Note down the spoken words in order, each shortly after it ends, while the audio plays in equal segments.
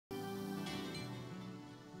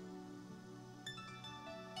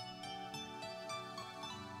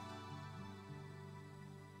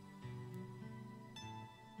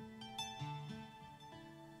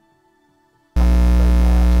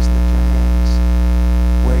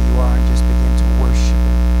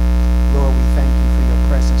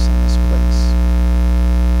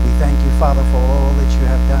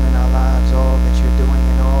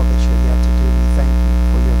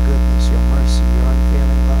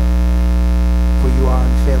are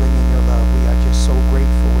unfailing in your love. We are just so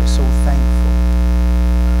grateful. We're so thankful.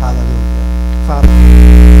 Hallelujah. Father,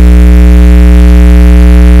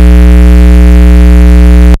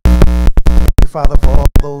 thank you, Father, for all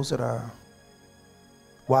those that are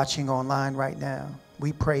watching online right now.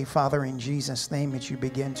 We pray, Father, in Jesus' name, that you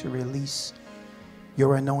begin to release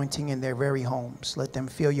your anointing in their very homes. Let them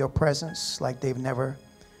feel your presence like they've never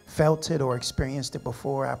felt it or experienced it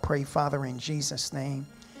before. I pray, Father, in Jesus' name,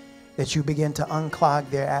 that you begin to unclog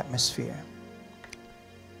their atmosphere.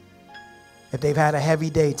 If they've had a heavy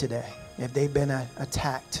day today, if they've been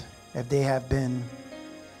attacked, if they have been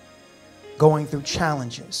going through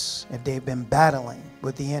challenges, if they've been battling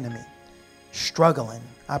with the enemy, struggling,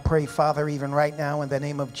 I pray, Father, even right now in the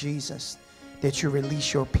name of Jesus, that you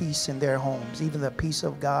release your peace in their homes, even the peace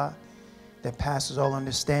of God that passes all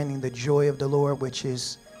understanding, the joy of the Lord, which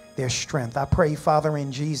is their strength. I pray, Father,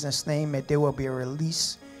 in Jesus' name, that there will be a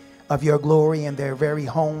release of your glory in their very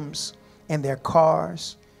homes, in their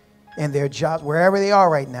cars, in their jobs, wherever they are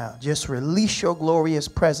right now. Just release your glorious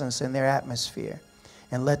presence in their atmosphere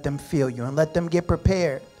and let them feel you and let them get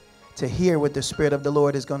prepared to hear what the Spirit of the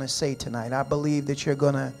Lord is going to say tonight. I believe that you're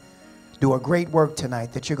going to do a great work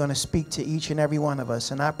tonight, that you're going to speak to each and every one of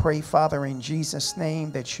us. And I pray, Father, in Jesus'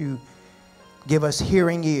 name, that you give us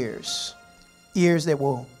hearing ears, ears that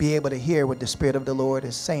will be able to hear what the Spirit of the Lord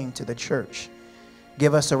is saying to the church.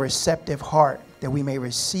 Give us a receptive heart that we may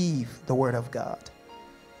receive the word of God,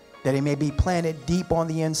 that it may be planted deep on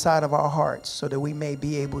the inside of our hearts so that we may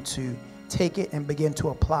be able to take it and begin to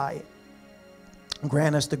apply it.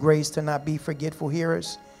 Grant us the grace to not be forgetful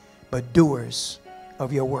hearers, but doers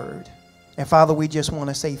of your word. And Father, we just want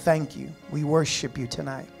to say thank you. We worship you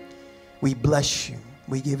tonight. We bless you.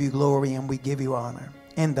 We give you glory and we give you honor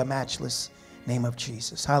in the matchless name of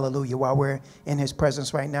Jesus. Hallelujah. While we're in his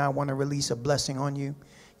presence right now, I want to release a blessing on you,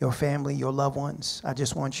 your family, your loved ones. I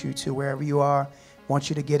just want you to, wherever you are, want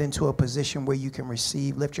you to get into a position where you can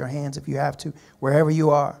receive. Lift your hands if you have to. Wherever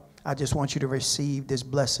you are, I just want you to receive this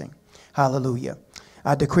blessing. Hallelujah.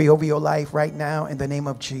 I decree over your life right now in the name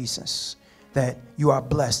of Jesus that you are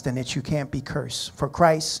blessed and that you can't be cursed. For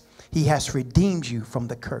Christ, he has redeemed you from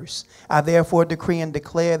the curse. I therefore decree and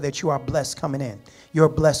declare that you are blessed coming in. You're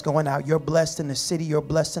blessed going out. You're blessed in the city. You're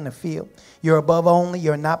blessed in the field. You're above only.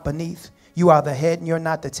 You're not beneath. You are the head and you're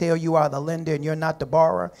not the tail. You are the lender and you're not the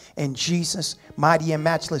borrower. In Jesus' mighty and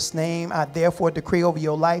matchless name, I therefore decree over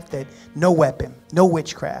your life that no weapon, no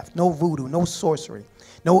witchcraft, no voodoo, no sorcery,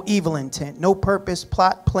 no evil intent, no purpose,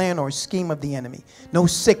 plot, plan, or scheme of the enemy, no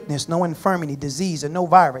sickness, no infirmity, disease, and no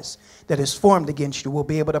virus that is formed against you will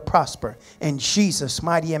be able to prosper. In Jesus'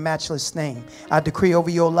 mighty and matchless name, I decree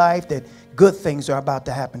over your life that good things are about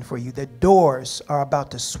to happen for you, that doors are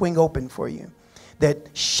about to swing open for you,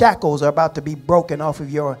 that shackles are about to be broken off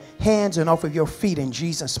of your hands and off of your feet in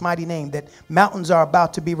Jesus' mighty name, that mountains are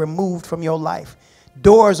about to be removed from your life.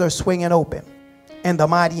 Doors are swinging open in the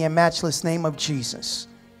mighty and matchless name of Jesus.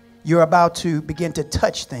 You're about to begin to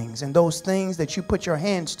touch things, and those things that you put your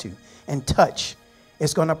hands to and touch,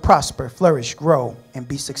 it's going to prosper, flourish, grow, and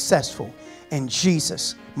be successful in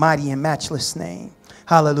Jesus' mighty and matchless name.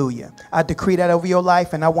 Hallelujah. I decree that over your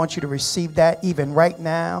life, and I want you to receive that even right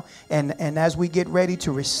now. And as we get ready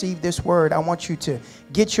to receive this word, I want you to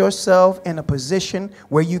get yourself in a position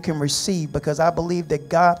where you can receive, because I believe that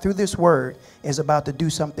God, through this word, is about to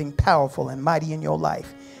do something powerful and mighty in your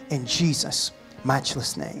life. In Jesus'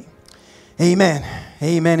 matchless name. Amen.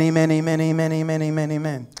 Amen. Amen. Amen. Amen. Amen. Amen.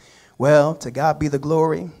 Amen. Well, to God be the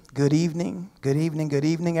glory. Good evening. Good evening. Good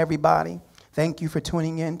evening, everybody. Thank you for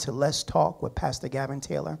tuning in to Let's Talk with Pastor Gavin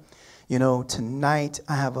Taylor. You know, tonight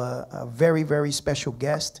I have a very, very special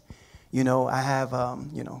guest. You know, I have,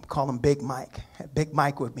 call him Big Mike. Big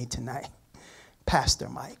Mike with me tonight. Pastor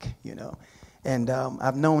Mike, you know. And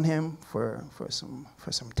I've known him for some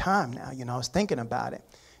time now. You know, I was thinking about it.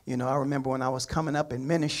 You know, I remember when I was coming up in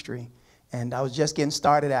ministry and I was just getting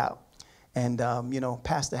started out. And,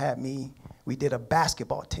 Pastor had me, we did a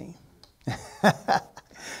basketball team.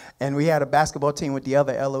 And we had a basketball team with the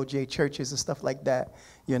other LOJ churches and stuff like that,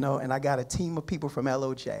 you know, and I got a team of people from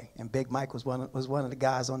LOJ, and Big Mike was one of the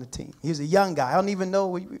guys on the team. He was a young guy. I don't even know,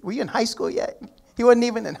 were you in high school yet? He wasn't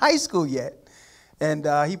even in high school yet. And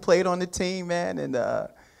he played on the team, man, and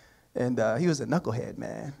he was a knucklehead,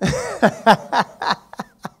 man.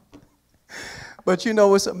 But, you know,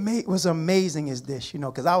 what's amazing is this, you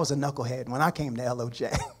know, because I was a knucklehead when I came to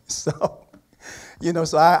LOJ. So, you know,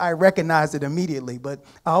 so I recognized it immediately. But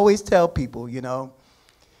I always tell people, you know,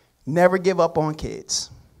 never give up on kids,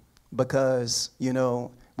 because, you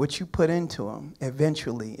know, what you put into them,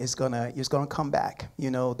 eventually it's gonna come back. You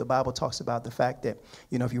know, the Bible talks about the fact that,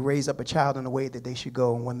 you know, if you raise up a child in the way that they should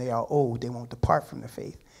go, and when they are old, they won't depart from the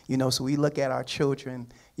faith. You know, so we look at our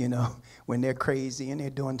children, you know, when they're crazy and they're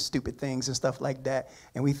doing stupid things and stuff like that,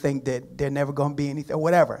 and we think that they're never going to be anything, or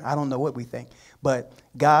whatever. I don't know what we think. But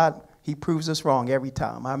God, he proves us wrong every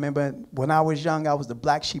time. I remember when I was young, I was the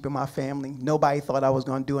black sheep in my family. Nobody thought I was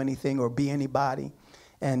going to do anything or be anybody.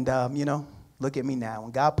 And, you know, look at me now.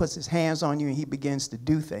 When God puts his hands on you and he begins to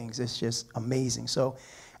do things, it's just amazing. So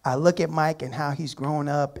I look at Mike and how he's grown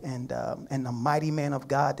up, and the mighty man of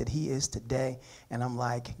God that he is today. And I'm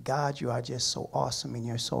like, God, you are just so awesome and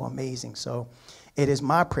you're so amazing. So it is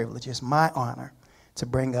my privilege, it's my honor to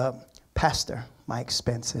bring up Pastor Mike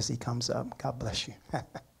Spence as he comes up. God bless you.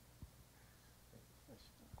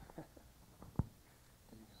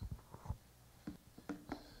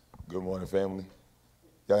 Good morning, family.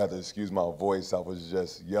 Y'all have to excuse my voice. I was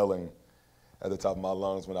just yelling at the top of my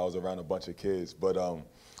lungs when I was around a bunch of kids. But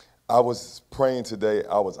I was praying today.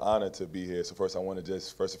 I was honored to be here. So first, I want to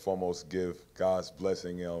just first and foremost give God's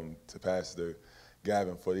blessing to Pastor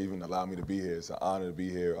Gavin for even allowing me to be here. It's an honor to be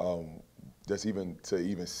here. Just even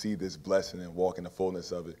to see this blessing and walk in the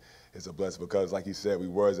fullness of it is a blessing, because, like he said, we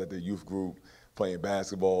were at the youth group playing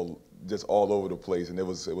basketball just all over the place, and it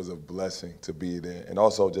was a blessing to be there. And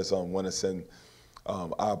also just want to send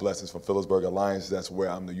our blessings from Phillipsburg Alliance. That's where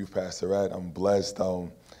I'm the youth pastor at. I'm blessed.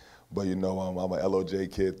 But, you know, I'm an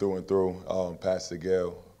LOJ kid through and through. Pastor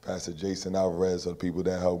Gail, Pastor Jason Alvarez are the people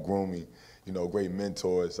that helped groom me. You know, great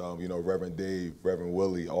mentors, you know, Reverend Dave, Reverend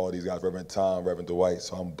Willie, all these guys, Reverend Tom, Reverend Dwight.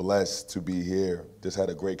 So I'm blessed to be here. Just had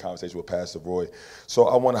a great conversation with Pastor Roy. So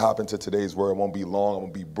I want to hop into today's word. It won't be long. I'm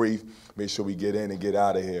going to be brief. Make sure we get in and get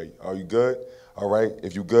out of here. Are you good? All right.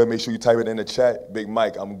 If you're good, make sure you type it in the chat. Big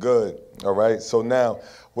Mike, I'm good. All right. So now,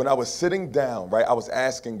 when I was sitting down, right, I was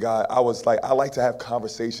asking God, I was like, I like to have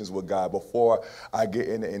conversations with God before I get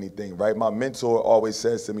into anything, right? My mentor always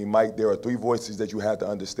says to me, Mike, there are three voices that you have to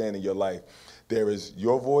understand in your life. There is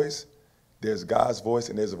your voice, there's God's voice,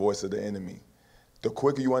 and there's the voice of the enemy. The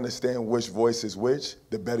quicker you understand which voice is which,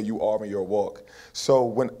 the better you are in your walk. So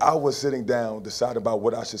when I was sitting down, deciding about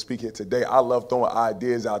what I should speak here today, I love throwing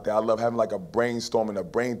ideas out there. I love having like a brainstorming, a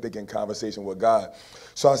brain-thinking conversation with God.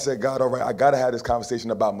 So I said, God, all right, I got to have this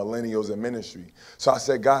conversation about millennials and ministry. So I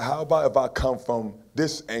said, God, how about if I come from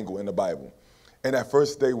this angle in the Bible? And that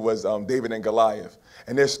first day was David and Goliath.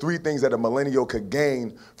 And there's three things that a millennial could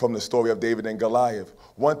gain from the story of David and Goliath.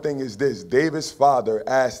 One thing is this: David's father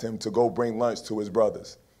asked him to go bring lunch to his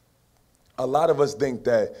brothers. A lot of us think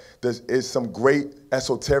that there is some great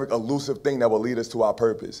esoteric, elusive thing that will lead us to our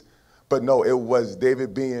purpose. But no, it was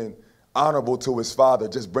David being honorable to his father,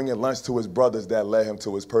 just bringing lunch to his brothers, that led him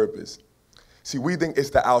to his purpose. See, we think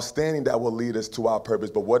it's the outstanding that will lead us to our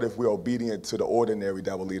purpose, but what if we're obedient to the ordinary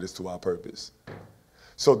that will lead us to our purpose?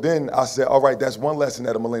 So then I said, all right, that's one lesson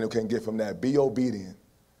that a millennial can get from that. Be obedient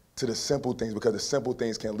to the simple things, because the simple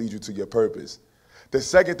things can lead you to your purpose. The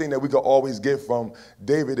second thing that we could always get from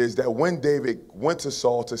David is that when David went to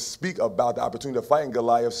Saul to speak about the opportunity to fight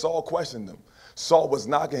Goliath, Saul questioned him. Saul was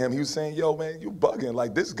knocking him. He was saying, yo, man, you bugging.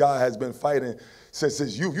 Like, this guy has been fighting since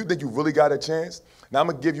his youth. You think you really got a chance? Now, I'm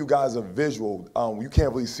going to give you guys a visual. You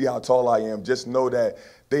can't really see how tall I am. Just know that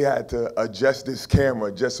they had to adjust this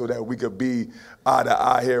camera just so that we could be eye to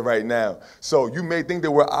eye here right now. So you may think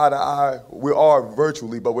that we're eye to eye. We are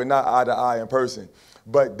virtually, but we're not eye to eye in person.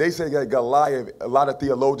 But they say that Goliath, a lot of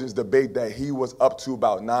theologians debate that he was up to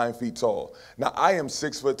about 9 feet tall. Now, I am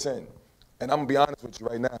 6'10", and I'm going to be honest with you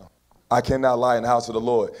right now. I cannot lie in the house of the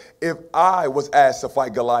Lord. If I was asked to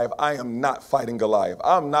fight Goliath, I am not fighting Goliath.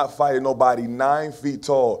 I'm not fighting nobody 9 feet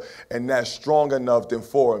tall and that's strong enough than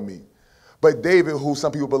for me. But David, who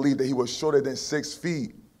some people believe that he was shorter than 6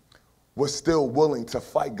 feet, was still willing to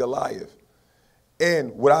fight Goliath.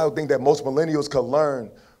 And what I think that most millennials could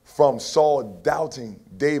learn from Saul doubting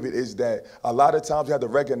David is that a lot of times you have to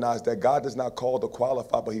recognize that God does not call the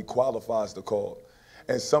qualified, but he qualifies the called.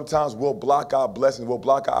 And sometimes we'll block our blessings, we'll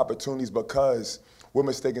block our opportunities because we're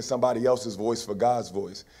mistaking somebody else's voice for God's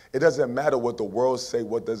voice. It doesn't matter what the world say,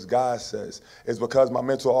 what does God says. It's because my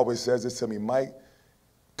mentor always says this to me, Mike,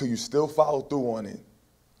 could you still follow through on it,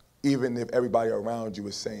 even if everybody around you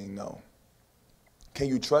is saying no? Can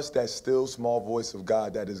you trust that still small voice of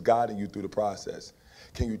God that is guiding you through the process?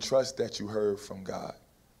 Can you trust that you heard from God?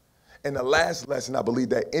 And the last lesson I believe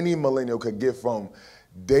that any millennial could get from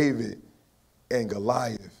David and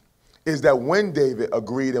Goliath is that when David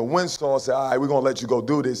agreed and when Saul said, all right, we're going to let you go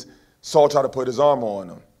do this, Saul tried to put his armor on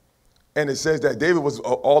him. And it says that David was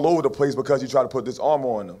all over the place because he tried to put this armor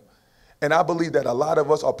on him. And I believe that a lot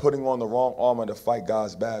of us are putting on the wrong armor to fight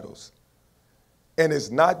God's battles. And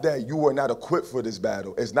it's not that you were not equipped for this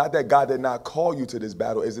battle. It's not that God did not call you to this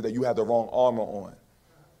battle. It's that you have the wrong armor on.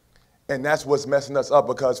 And that's what's messing us up,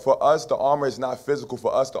 because for us, the armor is not physical.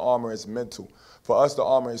 For us, the armor is mental. For us, the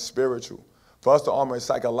armor is spiritual. For us, the armor is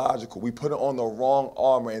psychological. We put it on the wrong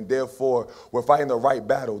armor, and therefore, we're fighting the right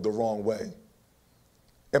battle the wrong way.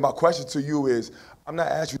 And my question to you is, I'm not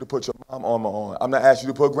asking you to put your mom armor on. I'm not asking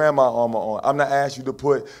you to put grandma armor on. I'm not asking you to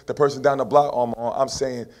put the person down the block armor on. I'm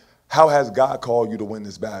saying, how has God called you to win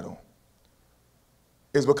this battle?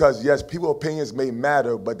 It's because, yes, people's opinions may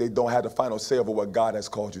matter, but they don't have the final say over what God has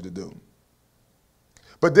called you to do.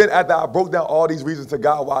 But then after I broke down all these reasons to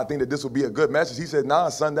God why I think that this would be a good message, he said, nah,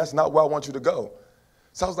 son, that's not where I want you to go.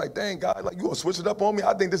 So I was like, dang, God, like, you gonna switch it up on me?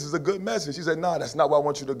 I think this is a good message. He said, nah, that's not where I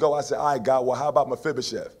want you to go. I said, all right, God, well, how about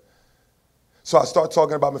Mephibosheth? So I started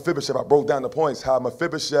talking about Mephibosheth. I broke down the points, how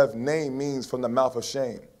Mephibosheth's name means from the mouth of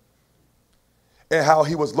shame, and how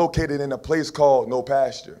he was located in a place called no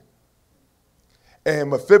pasture.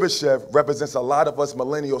 And Mephibosheth represents a lot of us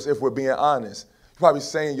millennials, if we're being honest. You're probably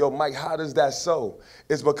saying, yo, Mike, how does that so?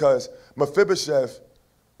 It's because Mephibosheth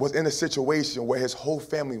was in a situation where his whole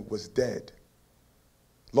family was dead,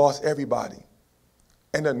 lost everybody.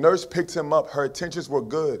 And the nurse picked him up. Her intentions were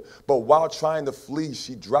good, but while trying to flee,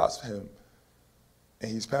 she drops him,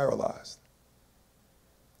 and he's paralyzed.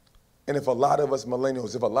 And if a lot of us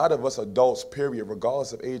millennials, if a lot of us adults, period,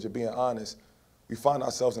 regardless of age or being honest, we find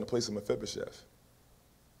ourselves in a place of Mephibosheth,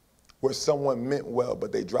 where someone meant well,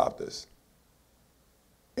 but they dropped us.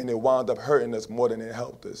 And it wound up hurting us more than it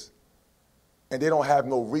helped us. And they don't have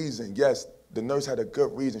no reason. Yes, the nurse had a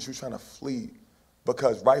good reason. She was trying to flee,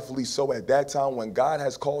 because rightfully so, at that time, when God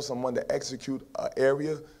has called someone to execute an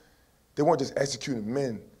area, they weren't just executing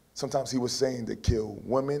men. Sometimes he was saying to kill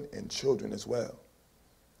women and children as well.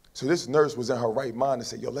 So this nurse was in her right mind to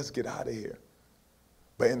say, yo, let's get out of here.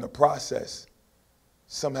 But in the process,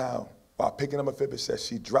 somehow, while picking up Mephibosheth,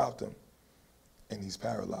 she dropped him, and he's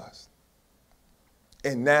paralyzed.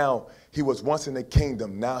 And now, he was once in the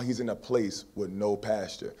kingdom. Now he's in a place with no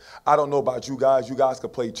pasture. I don't know about you guys. You guys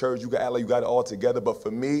could play church. You could act like you got it all together. But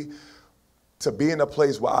for me, to be in a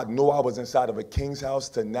place where I know I was inside of a king's house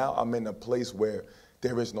to now I'm in a place where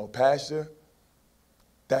there is no pasture,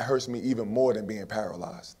 that hurts me even more than being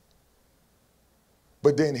paralyzed.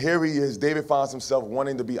 But then here he is. David finds himself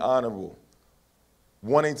wanting to be honorable,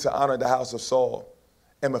 wanting to honor the house of Saul,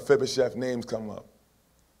 and Mephibosheth's names come up.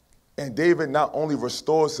 And David not only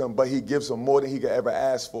restores him, but he gives him more than he could ever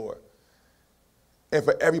ask for. And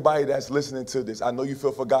for everybody that's listening to this, I know you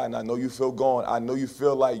feel forgotten. I know you feel gone. I know you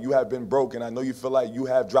feel like you have been broken. I know you feel like you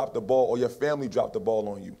have dropped the ball or your family dropped the ball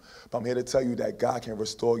on you. But I'm here to tell you that God can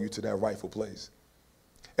restore you to that rightful place.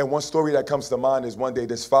 And one story that comes to mind is one day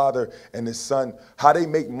this father and his son, how they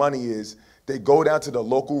make money is they go down to the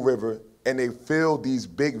local river and they fill these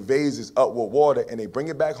big vases up with water and they bring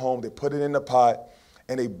it back home, they put it in the pot,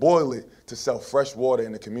 and they boil it to sell fresh water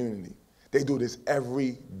in the community. They do this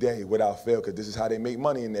every day without fail because this is how they make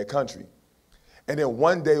money in their country. And then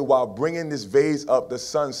one day while bringing this vase up, the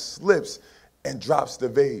son slips and drops the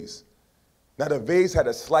vase. Now the vase had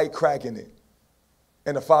a slight crack in it.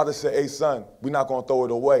 And the father said, hey son, we're not gonna throw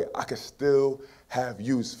it away. I can still have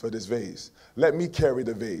use for this vase. Let me carry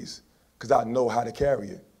the vase because I know how to carry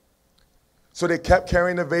it. So they kept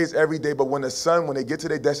carrying the vase every day, but when they get to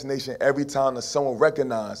their destination, every time the son will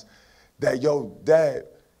recognize that, yo, dad,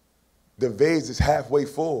 the vase is halfway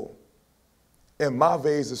full, and my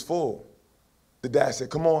vase is full. The dad said,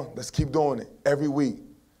 come on, let's keep doing it every week.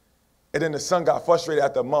 And then the son got frustrated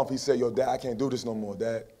after a month. He said, yo, dad, I can't do this no more,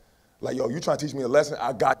 dad. Like, yo, you trying to teach me a lesson?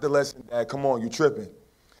 I got the lesson, dad. Come on, you tripping.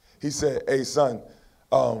 He said, hey, son,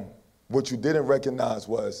 what you didn't recognize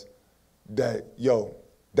was that, yo,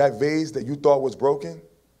 that vase that you thought was broken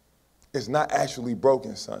is not actually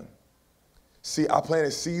broken, son. See, I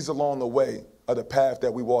planted seeds along the way of the path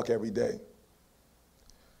that we walk every day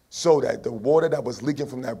so that the water that was leaking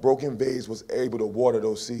from that broken vase was able to water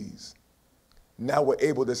those seeds. Now we're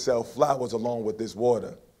able to sell flowers along with this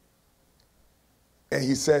water. And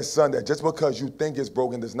he says, son, that just because you think it's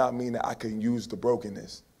broken does not mean that I can use the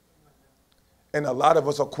brokenness. And a lot of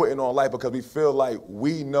us are quitting on life because we feel like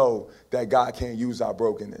we know that God can't use our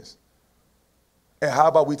brokenness. And how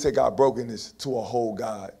about we take our brokenness to a whole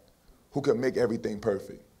God who can make everything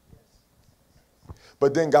perfect?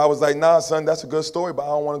 But then God was like, nah, son, that's a good story, but I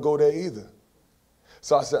don't want to go there either.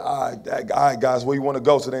 So I said, all right, guys, where you want to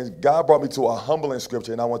go? So then God brought me to a humbling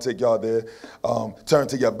scripture, and I want to take y'all there. Turn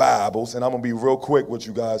to your Bibles, and I'm going to be real quick with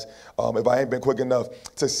you guys, if I ain't been quick enough,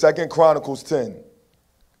 to 2 Chronicles 10.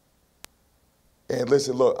 And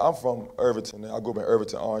listen, look, I'm from Irvington. I grew up in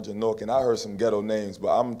Irvington, Orange, and Newark, and I heard some ghetto names, but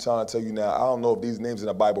I'm trying to tell you now, I don't know if these names in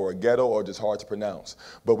the Bible are ghetto or just hard to pronounce,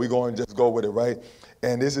 but we're going to just go with it, right?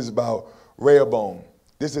 And this is about Rehoboam.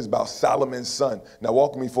 This is about Solomon's son. Now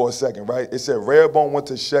walk with me for a second, right? It said Rehoboam went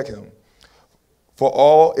to Shechem, for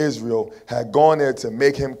all Israel had gone there to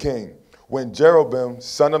make him king. When Jeroboam,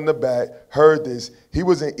 son of Nebat, heard this, he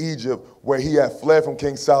was in Egypt where he had fled from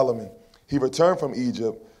King Solomon. He returned from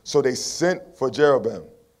Egypt, so they sent for Jeroboam.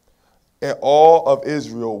 And all of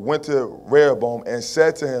Israel went to Rehoboam and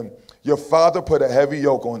said to him, your father put a heavy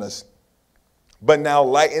yoke on us, but now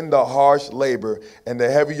lighten the harsh labor and the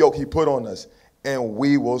heavy yoke he put on us, and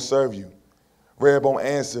we will serve you. Rehoboam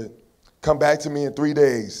answered, come back to me in 3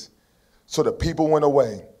 days. So the people went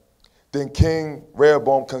away. Then King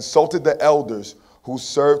Rehoboam consulted the elders who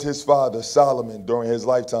served his father Solomon during his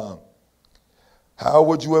lifetime. How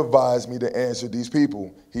would you advise me to answer these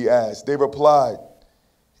people? He asked. They replied,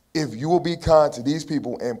 if you will be kind to these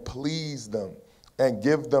people and please them and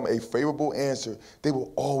give them a favorable answer, they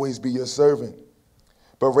will always be your servant.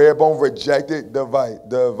 But Rehoboam rejected the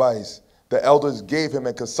advice the elders gave him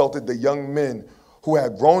and consulted the young men who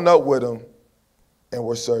had grown up with him and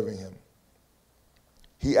were serving him.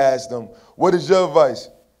 He asked them, what is your advice?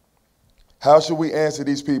 How should we answer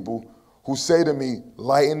these people who say to me,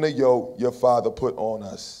 lighten the yoke your father put on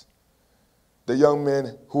us? The young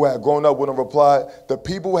men who had grown up with him replied, the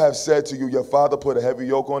people have said to you, your father put a heavy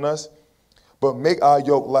yoke on us, but make our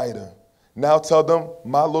yoke lighter. Now tell them,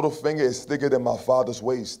 my little finger is thicker than my father's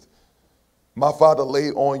waist. My father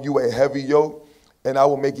laid on you a heavy yoke, and I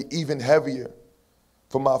will make it even heavier.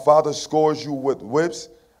 For my father scores you with whips,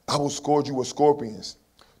 I will scourge you with scorpions.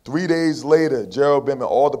 3 days later, Jeroboam and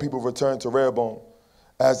all the people returned to Rehoboam.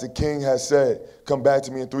 As the king had said, come back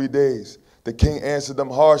to me in 3 days. The king answered them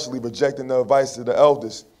harshly, rejecting the advice of the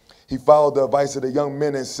elders. He followed the advice of the young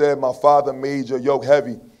men and said, my father made your yoke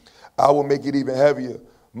heavy. I will make it even heavier.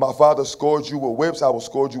 My father scourged you with whips, I will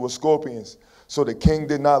scourge you with scorpions. So the king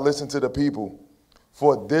did not listen to the people.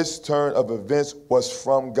 For this turn of events was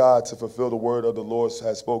from God to fulfill the word of the Lord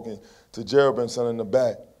had spoken to Jeroboam, son of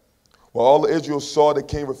Nebat. While all of Israel saw the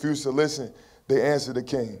king refuse to listen, they answered the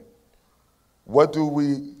king, what do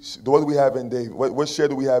we have in David? What share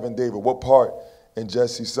do we have in David? What part in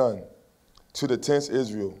Jesse's son? To the tents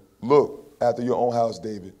Israel, look after your own house,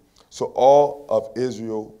 David. So all of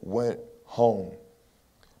Israel went home.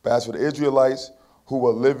 But as for the Israelites who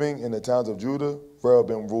were living in the towns of Judah,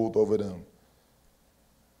 Rehoboam ruled over them.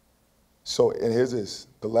 So, and here's this,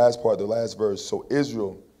 the last part, the last verse. So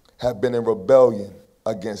Israel have been in rebellion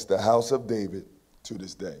against the house of David to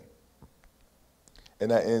this day. And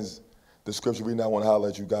that ends the scripture reading I want to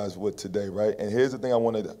highlight you guys with today, right? And here's the thing I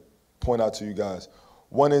wanted to point out to you guys.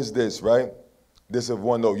 One is this, right? This is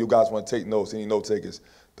one note. You guys want to take notes, any note takers.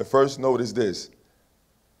 The first note is this.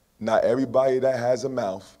 Not everybody that has a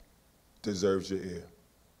mouth deserves your ear.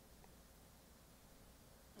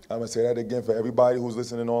 I'm going to say that again for everybody who's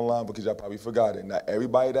listening online because y'all probably forgot it. Not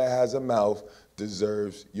everybody that has a mouth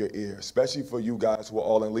deserves your ear, especially for you guys who are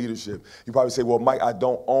all in leadership. You probably say, well, Mike, I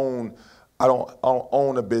don't own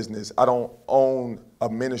a business. I don't own a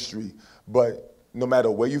ministry. But no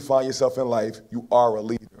matter where you find yourself in life, you are a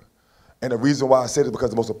leader. And the reason why I say this is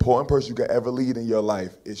because the most important person you can ever lead in your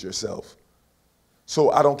life is yourself.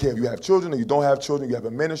 So I don't care if you have children or you don't have children, you have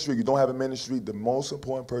a ministry, you don't have a ministry, the most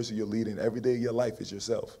important person you're leading every day of your life is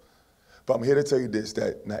yourself. But I'm here to tell you this,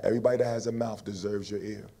 that not everybody that has a mouth deserves your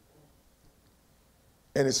ear.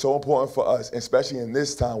 And it's so important for us, especially in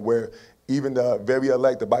this time where even the very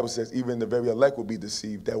elect, the Bible says even the very elect will be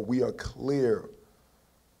deceived, that we are clear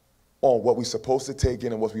on what we're supposed to take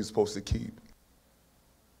in and what we're supposed to keep.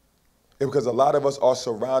 And because a lot of us are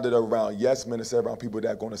surrounded around yes men and around people that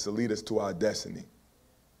are going to lead us to our destiny.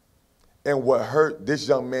 And what hurt this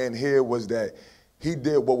young man here was that he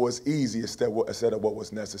did what was easy instead of what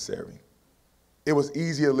was necessary. It was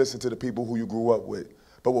easier to listen to the people who you grew up with,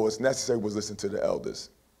 but what was necessary was listen to the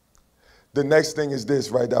elders. The next thing is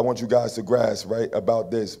this, right, that I want you guys to grasp, right,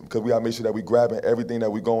 about this, because we got to make sure that we're grabbing everything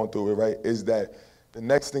that we're going through, right, is that the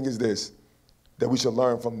next thing is this, that we should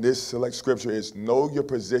learn from this select scripture is know your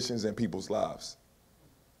positions in people's lives.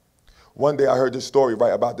 One day I heard this story,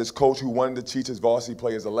 right, about this coach who wanted to teach his varsity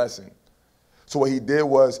players a lesson. So what he did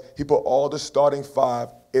was he put all the starting five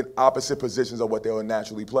in opposite positions of what they would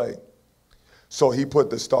naturally play. So he put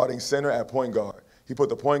the starting center at point guard. He put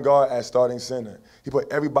the point guard at starting center. He put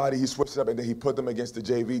everybody, he switched up, and then he put them against the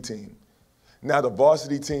JV team. Now the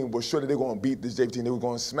varsity team was sure that they were going to beat this JV team. They were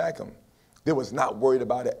going to smack them. They was not worried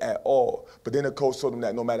about it at all. But then the coach told them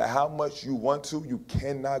that no matter how much you want to, you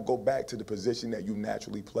cannot go back to the position that you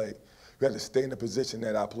naturally play. You have to stay in the position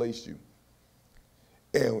that I placed you.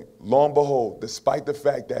 And lo and behold, despite the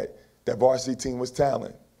fact that that varsity team was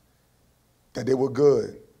talent, that they were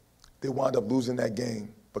good, they wound up losing that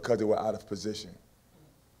game because they were out of position.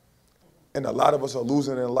 And a lot of us are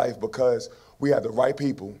losing in life because we have the right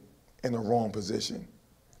people in the wrong position.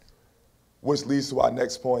 Which leads to our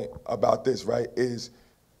next point about this, right, is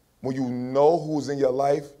when you know who's in your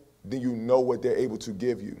life, then you know what they're able to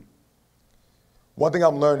give you. One thing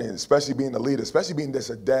I'm learning, especially being a leader, especially being this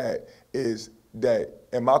a dad, is that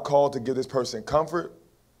am I called to give this person comfort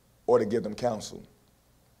or to give them counsel?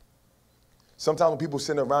 Sometimes when people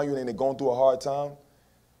sitting around you and they're going through a hard time,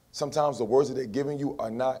 sometimes the words that they're giving you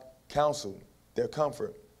are not counsel, they're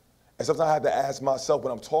comfort. And sometimes I have to ask myself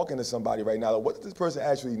when I'm talking to somebody right now, like, what does this person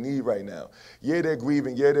actually need right now? Yeah, they're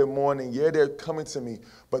grieving, yeah, they're mourning, yeah, they're coming to me,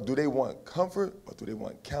 but do they want comfort or do they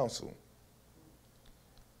want counsel?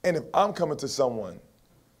 And if I'm coming to someone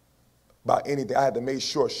about anything, I have to make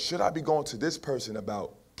sure, should I be going to this person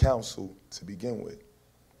about counsel to begin with?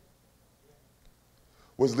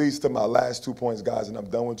 Which leads to my last 2 points, guys, and I'm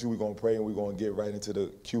done with you. We're going to pray and we're going to get right into the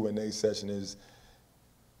Q&A session, is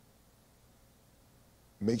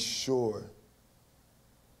make sure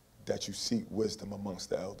that you seek wisdom amongst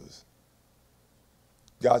the elders.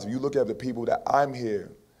 Guys, if you look at the people that I'm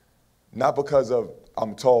here, not because of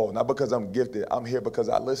I'm tall, not because I'm gifted, I'm here because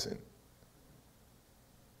I listen.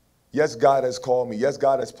 Yes, God has called me. Yes,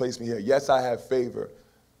 God has placed me here. Yes, I have favor,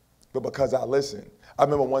 but because I listen. I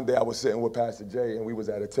remember one day I was sitting with Pastor Jay and we was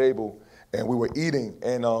at a table and we were eating,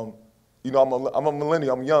 and you know, I'm a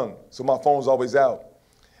millennial, I'm young, so my phone's always out.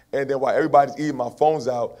 And then while everybody's eating, my phone's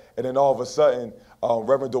out, and then all of a sudden,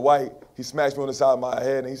 Reverend Dwight, he smashed me on the side of my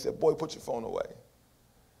head and he said, boy, put your phone away.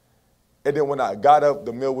 And then when I got up,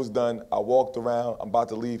 the meal was done, I walked around, I'm about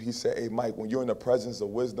to leave, he said, hey, Mike, when you're in the presence of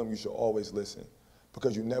wisdom, you should always listen,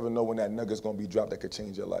 because you never know when that nugget's gonna be dropped that could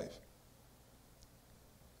change your life.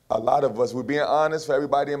 A lot of us, we're being honest, for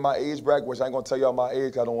everybody in my age bracket, which I ain't gonna tell y'all my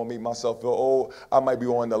age, I don't wanna make myself feel old. I might be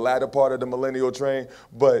on the latter part of the millennial train,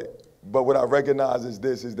 but what I recognize is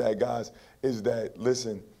this, is that, guys, is that,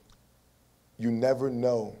 listen, you never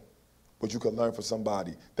know what you can learn from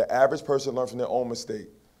somebody. The average person learns from their own mistake,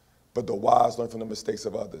 but the wise learn from the mistakes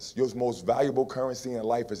of others. Your most valuable currency in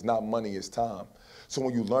life is not money, it's time. So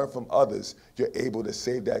when you learn from others, you're able to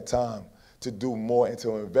save that time to do more and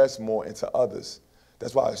to invest more into others.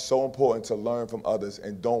 That's why it's so important to learn from others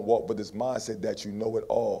and don't walk with this mindset that you know it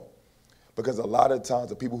all. Because a lot of times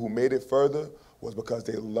the people who made it further was because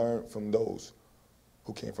they learned from those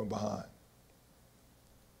who came from behind.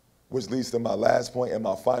 Which leads to my last point and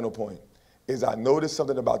my final point, is I noticed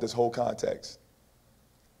something about this whole context.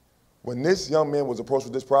 When this young man was approached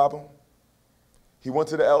with this problem, he went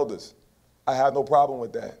to the elders. I had no problem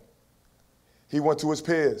with that. He went to his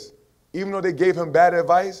peers. Even though they gave him bad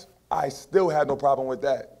advice, I still had no problem with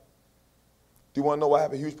that. Do you want to know what I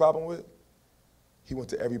have a huge problem with? He went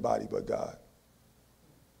to everybody but God.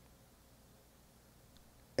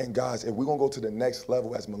 And guys, if we're going to go to the next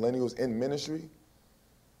level as millennials in ministry,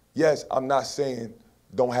 yes, I'm not saying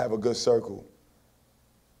don't have a good circle.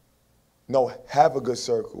 No, have a good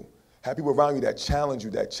circle. Have people around you that challenge you,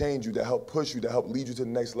 that change you, that help push you, that help lead you to the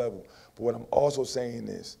next level. But what I'm also saying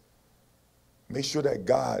is, make sure that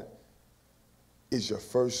God is your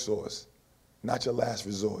first source, not your last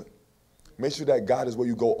resort. Make sure that God is where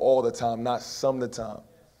you go all the time, not some of the time.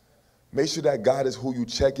 Make sure that God is who you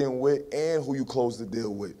check in with and who you close the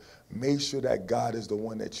deal with. Make sure that God is the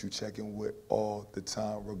one that you check in with all the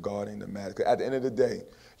time regarding the matter. 'Cause at the end of the day,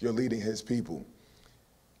 you're leading his people.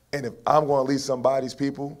 And if I'm going to lead somebody's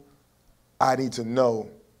people, I need to know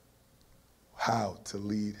how to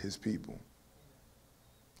lead his people.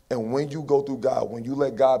 And when you go through God, when you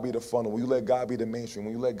let God be the funnel, when you let God be the mainstream,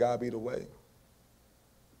 when you let God be the way,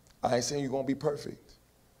 I ain't saying you're going to be perfect,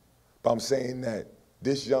 but I'm saying that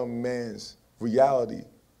this young man's reality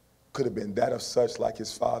could have been that of such like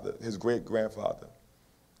his father, his great-grandfather,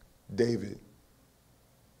 David.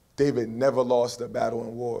 David never lost a battle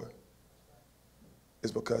in war.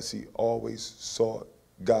 It's because he always sought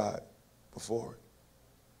God before it.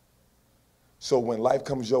 So when life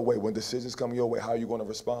comes your way, when decisions come your way, how are you going to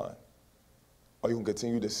respond? Are you going to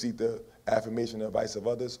continue to seek the affirmation and advice of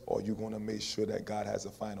others, or are you going to make sure that God has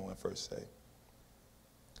a final and first say?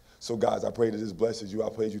 So guys, I pray that this blesses you. I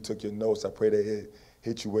pray that you took your notes. I pray that it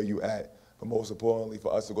hit you where you at. But most importantly,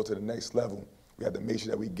 for us to go to the next level, we have to make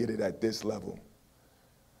sure that we get it at this level.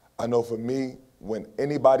 I know for me, when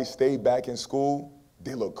anybody stayed back in school,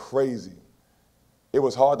 they look crazy. It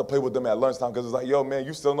was hard to play with them at lunchtime because it's like, yo, man,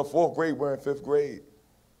 you still in the 4th grade, we're in 5th grade.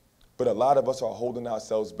 But a lot of us are holding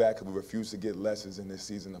ourselves back because we refuse to get lessons in this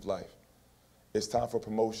season of life. It's time for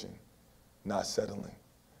promotion, not settling.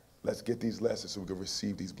 Let's get these lessons so we can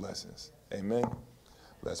receive these blessings. Amen.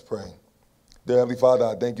 Let's pray. Dear Heavenly Father,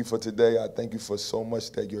 I thank you for today. I thank you for so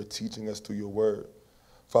much that you're teaching us through your word.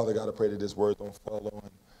 Father God, I pray that this word don't fall on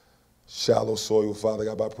shallow soil. Father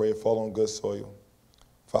God, I pray it fall on good soil.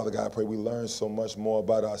 Father God, I pray we learn so much more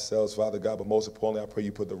about ourselves, Father God, but most importantly, I pray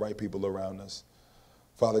you put the right people around us.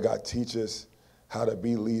 Father God, teach us how to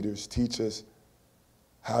be leaders. Teach us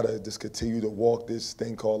how to just continue to walk this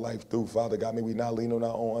thing called life through. Father God, may we not lean on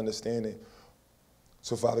our own understanding.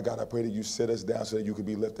 So, Father God, I pray that you sit us down so that you can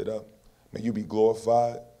be lifted up. May you be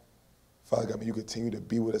glorified. Father God, may you continue to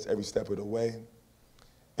be with us every step of the way.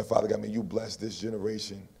 And Father God, may you bless this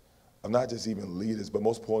generation of not just even leaders, but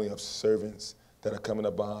most importantly of servants that are coming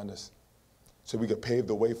up behind us, so we can pave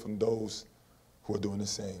the way from those who are doing the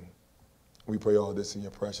same. We pray all this in your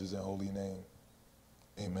precious and holy name.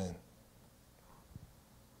 Amen.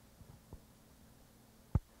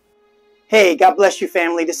 Hey, God bless you,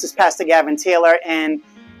 family. This is Pastor Gavin Taylor, and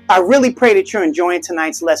I really pray that you're enjoying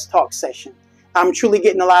tonight's Let's Talk session. I'm truly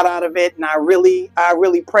getting a lot out of it, and I really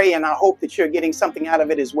pray and I hope that you're getting something out of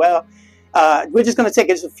it as well. We're just going to take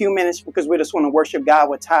just a few minutes because we just want to worship God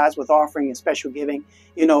with tithes, with offering, and special giving.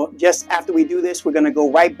 You know, just after we do this, we're going to go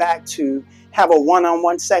right back to have a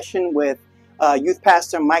one-on-one session with Youth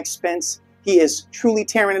Pastor Mike Spence. He is truly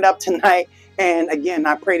tearing it up tonight. And again,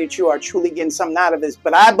 I pray that you are truly getting something out of this.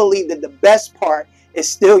 But I believe that the best part is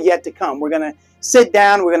still yet to come. We're going to sit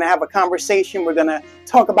down. We're going to have a conversation. We're going to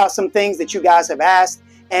talk about some things that you guys have asked.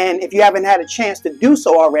 And if you haven't had a chance to do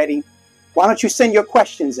so already, why don't you send your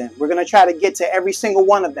questions in? We're going to try to get to every single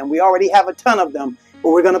one of them. We already have a ton of them,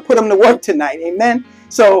 but we're going to put them to work tonight. Amen.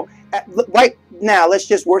 So right now, let's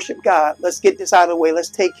just worship God. Let's get this out of the way. Let's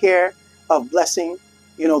take care of blessing,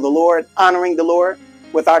 the Lord, honoring the Lord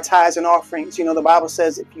with our tithes and offerings. The Bible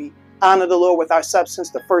says if we honor the Lord with our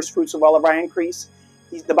substance, the first fruits of all of our increase,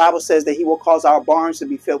 the Bible says that he will cause our barns to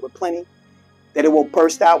be filled with plenty, that it will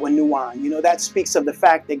burst out with new wine. That speaks of the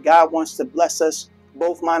fact that God wants to bless us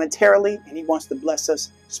both monetarily and he wants to bless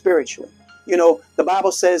us spiritually. The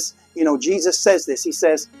Bible says, Jesus says this. He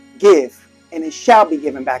says, give and it shall be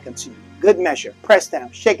given back unto you. Good measure, pressed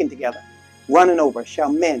down, shaken together, running over,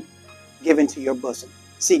 shall men give into your bosom.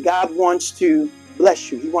 See, God wants to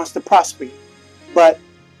bless you. He wants to prosper you. But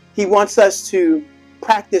he wants us to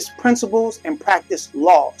practice principles and practice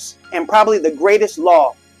laws. And probably the greatest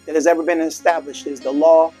law that has ever been established is the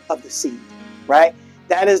law of the seed, right?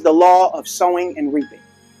 That is the law of sowing and reaping.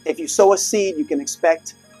 If you sow a seed, you can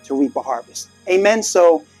expect to reap a harvest. Amen.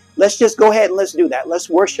 So let's just go ahead and let's do that.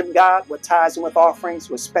 Let's worship God with tithes and with offerings,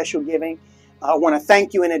 with special giving. I want to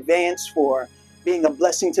thank you in advance for being a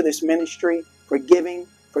blessing to this ministry, for giving,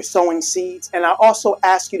 for sowing seeds. And I also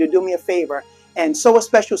ask you to do me a favor and sow a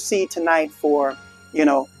special seed tonight for,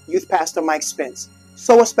 Youth Pastor Mike Spence.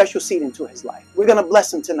 Sow a special seed into his life. We're going to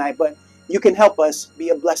bless him tonight, but you can help us be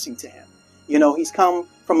a blessing to him. He's come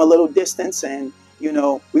from a little distance and,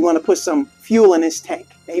 we want to put some fuel in his tank.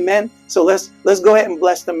 Amen. So let's go ahead and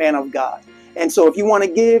bless the man of God. And so if you want to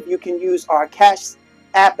give, you can use our cash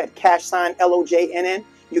app at #LOJNN.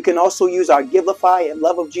 You can also use our Givelify at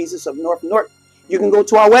Love of Jesus of North Norton. You can go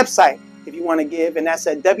to our website if you want to give, and that's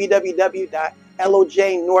at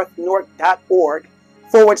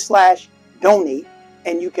www.lojnorthnorth.org/donate.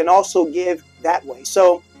 And you can also give that way.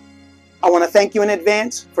 So I want to thank you in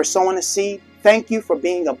advance for sowing a seed. Thank you for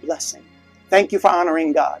being a blessing. Thank you for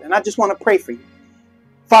honoring God. And I just want to pray for you.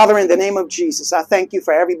 Father, in the name of Jesus, I thank you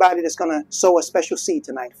for everybody that's going to sow a special seed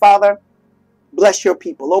tonight. Father, bless your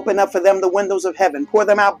people. Open up for them the windows of heaven. Pour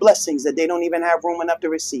them out blessings that they don't even have room enough to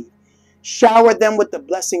receive. Shower them with the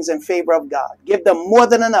blessings and favor of God. Give them more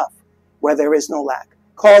than enough where there is no lack.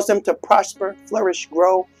 Cause them to prosper, flourish,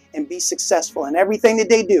 grow, and be successful in everything that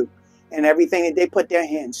they do and everything that they put their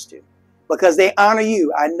hands to. Because they honor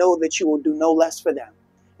you, I know that you will do no less for them.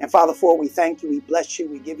 And Father, for it, we thank you, we bless you,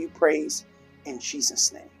 we give you praise in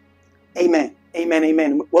Jesus' name. Amen, amen,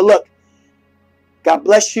 amen. Well, look, God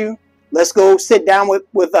bless you. Let's go sit down with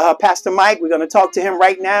Pastor Mike. We're going to talk to him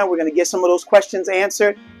right now. We're going to get some of those questions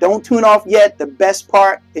answered. Don't tune off yet. The best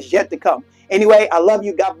part is yet to come. Anyway, I love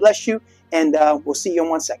you. God bless you. And we'll see you in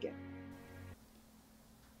 1 second.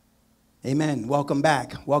 Amen. Welcome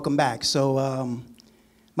back. Welcome back. So,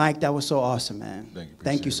 Mike, that was so awesome, man.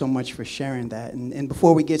 Thank you so much for sharing that. And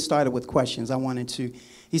before we get started with questions, I wanted to,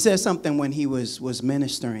 he said something when he was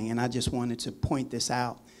ministering, and I just wanted to point this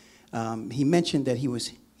out. He mentioned that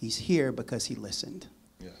he's here because he listened.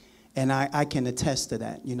 Yeah. And I can attest to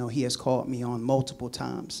that. He has called me on multiple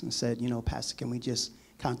times and said, Pastor, can we just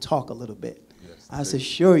kind of talk a little bit? Yes, I said,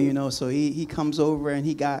 sure, so he comes over and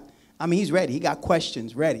he got I mean, he's ready. He got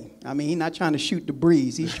questions ready. I mean, he's not trying to shoot the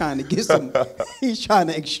breeze. He's trying to get some, he's trying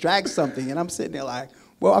to extract something. And I'm sitting there like,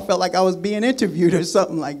 well, I felt like I was being interviewed or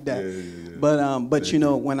something like that. Yeah. But you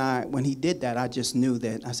know, when he did that, I just knew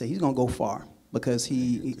that, I said, he's going to go far because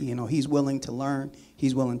he's willing to learn.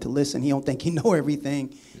 He's willing to listen. He don't think he know everything.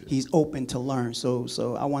 Yeah. He's open to learn.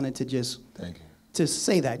 So I wanted to just to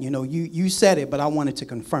say that, you know, you said it, but I wanted to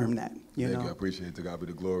confirm that, you know. I appreciate it. To God be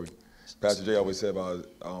the glory. Pastor Jay always said about,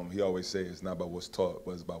 he always say it's not about what's taught,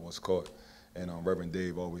 but it's about what's caught. And Reverend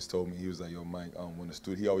Dave always told me, he was like, yo, Mike, when the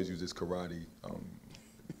student, he always used this karate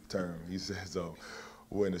term. He says,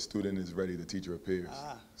 when the student is ready, the teacher appears.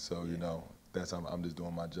 So, you know, that's how I'm just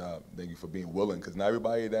doing my job. Thank you for being willing, because not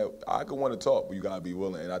everybody that, I could want to talk, but you got to be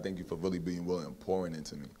willing. And I thank you for really being willing and pouring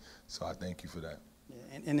into me. So I thank you for that.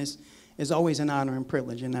 Yeah, and it's always an honor and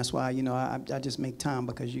privilege, and that's why, you know, I just make time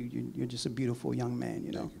because you're just a beautiful young man,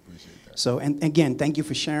 you know. Thank you, appreciate that. So, and again, thank you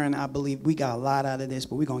for sharing. I believe we got a lot out of this,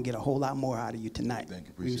 but we're going to get a whole lot more out of you tonight. Thank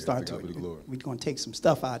you, appreciate it. We're going to take some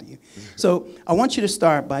stuff out of you. So I want you to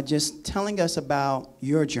start by just telling us about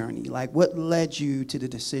your journey, like what led you to the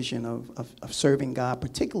decision of serving God,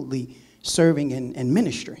 particularly serving in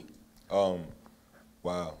ministry.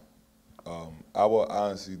 Wow. I will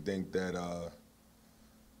honestly think that,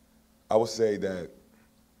 I would say that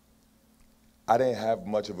I didn't have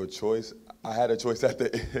much of a choice. I had a choice at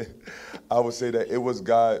the end. I would say that it was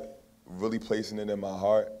God really placing it in my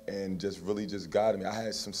heart and just really just guiding me. I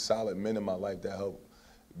had some solid men in my life that helped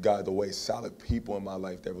guide the way, solid people in my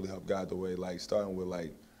life that really helped guide the way, like starting with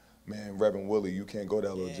like, man, Reverend Willie, you can't go to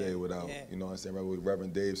LOJ without, you know what I'm saying,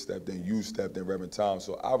 Reverend Dave stepped in, you stepped in, Reverend Tom.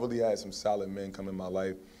 So I really had some solid men come in my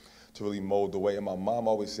life to really mold the way. And my mom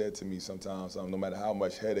always said to me sometimes, no matter how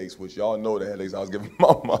much headaches, which y'all know the headaches I was giving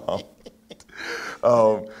my mom,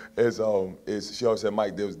 she always said,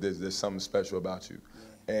 Mike, there's something special about you.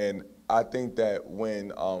 And I think that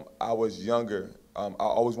when I was younger, I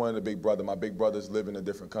always wanted a big brother. My big brothers live in a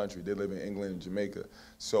different country. They live in England and Jamaica.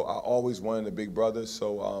 So I always wanted a big brother.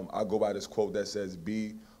 So I go by this quote that says,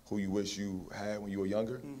 be who you wish you had when you were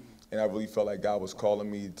younger. Mm-hmm. And I really felt like God was calling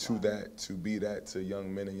me to that, to be that to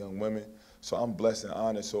young men and young women. So I'm blessed and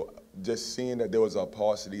honored. So just seeing that there was a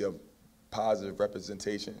paucity of positive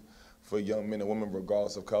representation for young men and women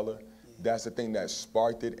regardless of color, that's the thing that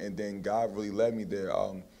sparked it. And then God really led me there.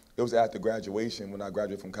 It was after graduation when I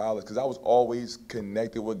graduated from college, because I was always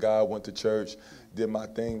connected with God, went to church, did my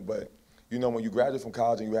thing. But, you know, when you graduate from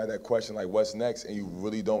college and you have that question like, what's next? And you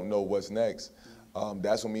really don't know what's next.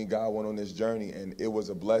 That's when me and God went on this journey, and it was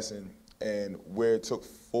a blessing. And where it took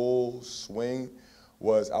full swing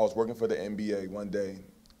was I was working for the NBA one day,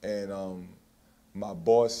 and my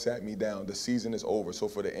boss sat me down. The season is over. So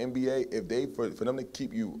for the NBA, if they for them to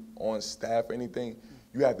keep you on staff or anything,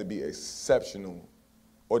 you have to be exceptional,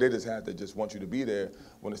 or they just have to just want you to be there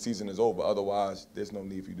when the season is over. Otherwise, there's no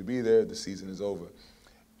need for you to be there. The season is over.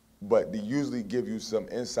 But they usually give you some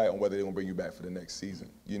insight on whether they're going to bring you back for the next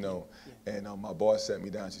season, you know. Yeah. And my boss sat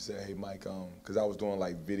me down. She said, hey, Mike, because I was doing,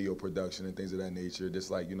 like, video production and things of that nature,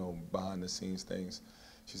 just, like, you know, behind-the-scenes things.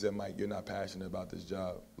 She said, Mike, you're not passionate about this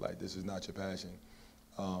job. Like, this is not your passion.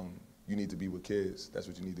 You need to be with kids. That's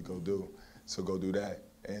what you need to go do. So go do that.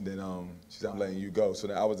 And then she said, I'm letting you go. So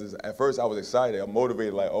then I was just, at first I was excited. I'm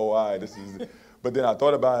motivated, like, oh, all right, this is, but then I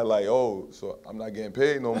thought about it, like, oh, so I'm not getting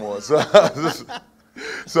paid no more. So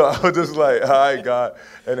So I was just like, all right, God.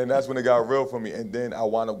 And then that's when it got real for me. And then I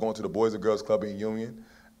wound up going to the Boys and Girls Club in Union.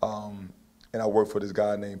 And I worked for this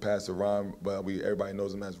guy named Pastor Ron, but everybody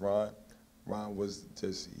knows him as Ron. Ron was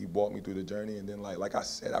just, he walked me through the journey. And then like I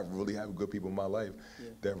said, I really have good people in my life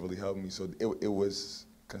that really helped me. So it was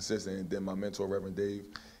consistent. And then my mentor, Reverend Dave,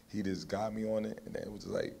 he just got me on it. And then it was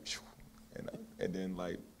just like, and then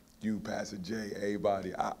like you, Pastor Jay,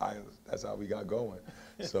 everybody, that's how we got going.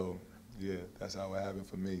 So. Yeah, that's how it happened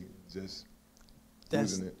for me, just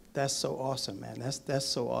losing it. That's so awesome, man. That's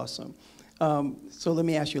so awesome. So let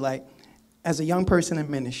me ask you, like, as a young person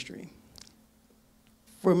in ministry,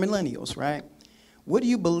 for millennials, right, what do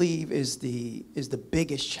you believe is the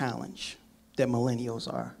biggest challenge that millennials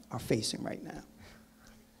are facing right now?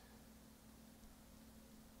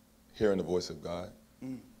 Hearing the voice of God.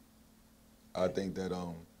 I think that,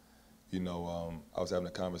 you know, I was having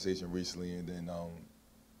a conversation recently, and then,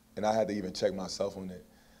 and I had to even check myself on it.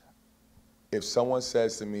 If someone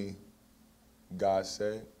says to me, God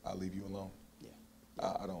said, I'll leave you alone. Yeah.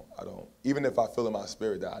 I don't, even if I feel in my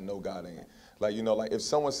spirit that I know God ain't. Like, you know, like if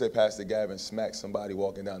someone said Pastor Gavin smacked somebody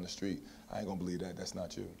walking down the street, I ain't gonna believe that, that's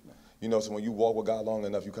not you. No. You know, so when you walk with God long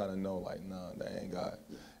enough, you kind of know, like, nah, that ain't God.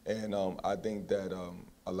 Yeah. And I think that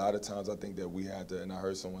a lot of times I think that we had to, and I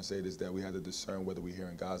heard someone say this, that we had to discern whether we're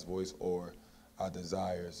hearing God's voice or our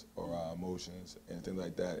desires or our emotions and things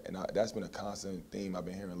like that. And that's been a constant theme I've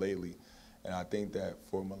been hearing lately. And I think that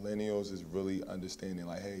for millennials is really understanding,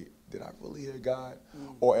 like, hey, did I really hear God?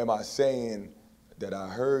 Or am I saying that I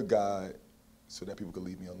heard God so that people could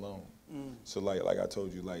leave me alone? So like I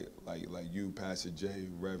told you, like you, Pastor Jay,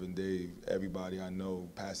 Reverend Dave, everybody I know,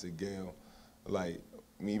 Pastor Gail, like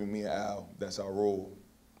even me and Al, that's our rule.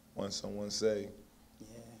 Once someone say,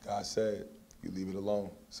 God said, you leave it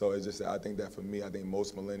alone. So it's just that I think that for me, I think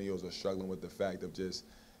most millennials are struggling with the fact of just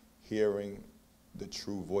hearing the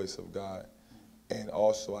true voice of God. And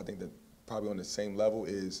also I think that probably on the same level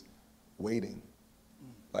is waiting.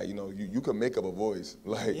 Like, you know, you can make up a voice,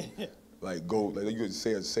 like go, like you could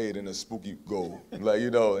say it in a spooky go, like,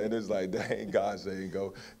 you know, and it's like, that ain't God saying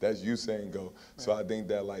go, that's you saying go. Right. So I think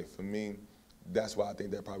that, like, for me, that's why I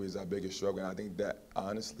think that probably is our biggest struggle. And I think that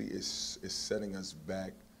honestly is setting us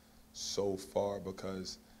back so far,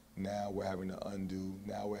 because now we're having to undo,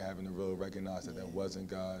 now we're having to really recognize that that wasn't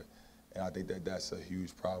God. And I think that that's a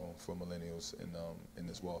huge problem for millennials in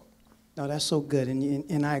this walk. No, that's so good,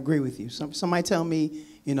 and I agree with you. Somebody tell me,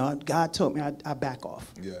 you know, God told me I back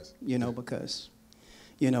off. Yes. You know, because,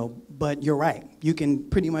 you know, but you're right. You can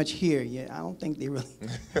pretty much hear, I don't think they really.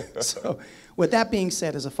 So with that being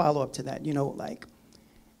said, as a follow-up to that, you know, like,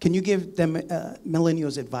 can you give them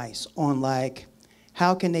millennials advice on, like,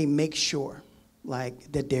 how can they make sure,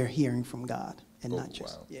 like, that they're hearing from God and not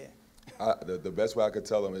just, the best way I could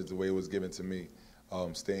tell them is the way it was given to me.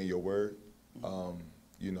 Stay in your word.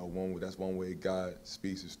 You know, that's one way God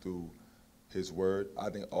speaks is through his word.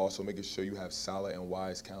 I think also making sure you have solid and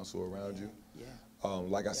wise counsel around you.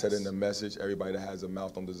 Like I said in the message, everybody that has a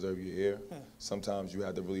mouth don't deserve your ear. Sometimes you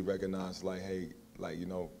have to really recognize, like, hey, like, you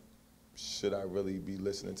know, should I really be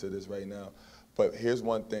listening to this right now? But here's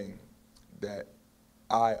one thing that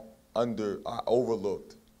I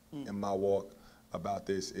overlooked in my walk about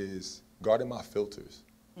this is guarding my filters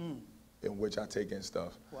in which I take in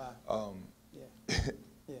stuff. Wow.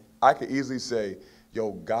 I could easily say,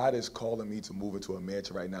 yo, God is calling me to move into a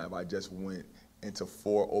mansion right now if I just went into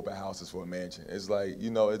 4 open houses for a mansion. It's like,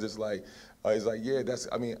 you know, it's just like, yeah, that's,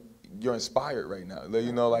 I mean, you're inspired right now.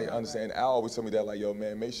 You know, like, understand, Al always tell me that, like, yo,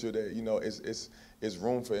 man, make sure that, you know, it's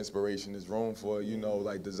room for inspiration, it's room for, you know,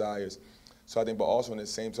 like, desires. So I think, but also in the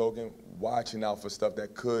same token, watching out for stuff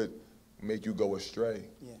that could make you go astray.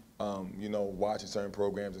 You know, watching certain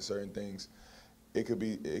programs and certain things. It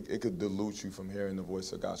could dilute you from hearing the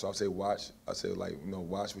voice of God. So I say watch. I say, like, you know,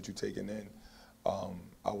 watch what you're taking in.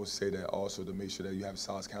 I would say that also to make sure that you have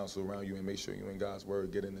solid counsel around you and make sure you're in God's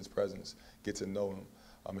word, get in his presence, get to know him.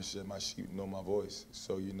 Make sure my sheep know my voice.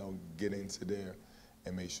 So, you know, get into there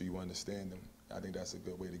and make sure you understand them. I think that's a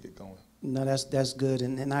good way to get going. No, that's good,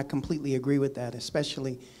 and I completely agree with that,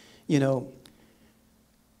 especially, you know,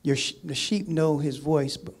 the sheep know his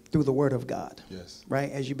voice through the word of God. Yes.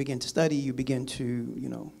 Right? As you begin to study, you begin to, you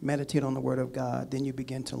know, meditate on the word of God, then you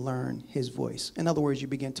begin to learn his voice. In other words, you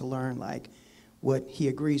begin to learn, like, what he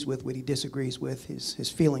agrees with, what he disagrees with, his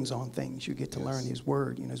feelings on things. You get to learn his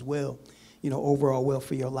word, you know, his will, you know, overall will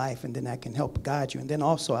for your life, and then that can help guide you. And then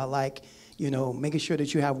also I like, you know, making sure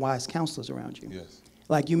that you have wise counselors around you. Yes.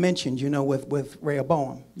 Like you mentioned, you know, with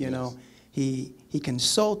Rehoboam, you know, he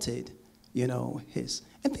consulted, you know, his.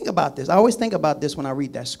 And think about this. I always think about this when I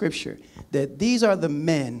read that scripture, that these are the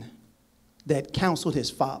men that counseled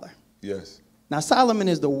his father. Yes. Now, Solomon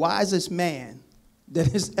is the wisest man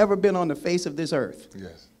that has ever been on the face of this earth.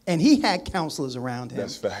 Yes. And he had counselors around him.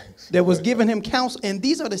 That's facts. That was giving him counsel. And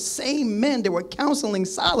these are the same men that were counseling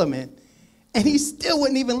Solomon. And he still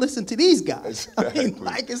wouldn't even listen to these guys. Exactly. I mean,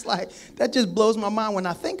 like, it's like, that just blows my mind when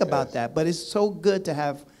I think about that. But it's so good to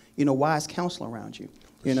have, you know, wise counsel around you.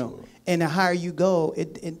 You know, and the higher you go,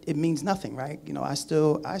 it means nothing, right? You know, I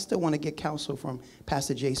still want to get counsel from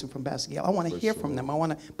Pastor Jason, from Pastor Gail. I want to hear from them. I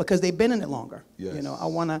want to, because they've been in it longer. Yes. You know, I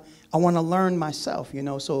want to learn myself. You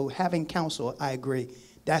know, so having counsel, I agree,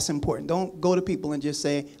 that's important. Don't go to people and just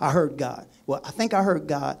say, I heard God. Well, I think I heard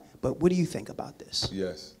God, but what do you think about this?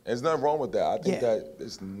 Yes, there's nothing wrong with that. I think that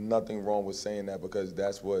there's nothing wrong with saying that, because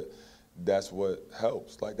that's what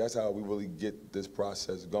helps. Like, that's how we really get this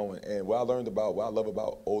process going. And what I love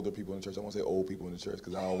about older people in the church, I won't say old people in the church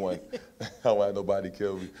because I don't want nobody to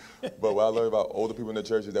kill me. But what I learned about older people in the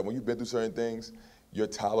church is that when you've been through certain things, your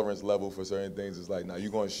tolerance level for certain things is like, now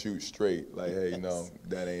you're going to shoot straight. Like, hey, you know,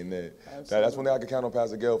 that ain't it. That's one thing I can count on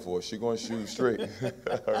Pastor Gail for. She's going to shoot straight.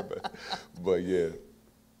 But yeah.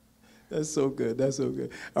 That's so good. That's so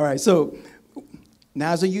good. All right. So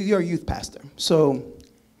now you're a youth pastor. So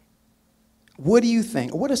What do you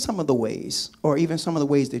think? What are some of the ways, or even some of the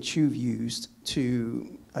ways that you've used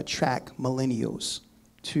to attract millennials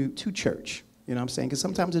to church? You know what I'm saying? Because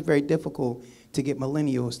sometimes it's very difficult to get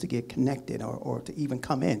millennials to get connected or to even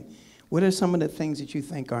come in. What are some of the things that you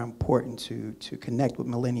think are important to connect with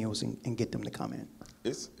millennials and get them to come in?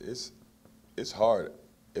 It's hard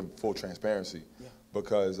in full transparency,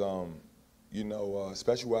 because you know,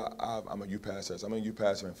 especially where I'm a youth pastor. I'm a youth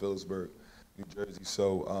pastor in Phillipsburg, New Jersey.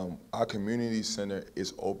 So our community center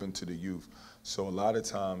is open to the youth. So a lot of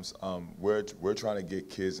times we're trying to get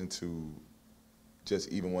kids into just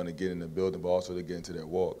even want to get in the building, but also to get into their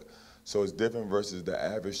walk. So it's different versus the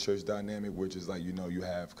average church dynamic, which is like, you know, you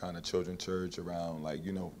have kind of children church around, like,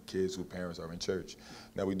 you know, kids whose parents are in church.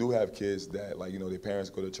 Now, we do have kids that, like, you know, their parents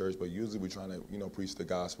go to church, but usually we're trying to, you know, preach the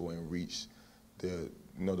gospel and reach the,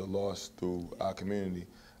 you know, the lost through our community.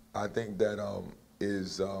 I think that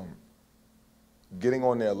is getting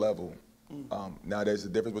on their level. Now, there's a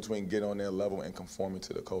difference between getting on their level and conforming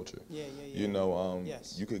to the culture. You know,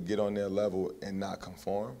 you could get on their level and not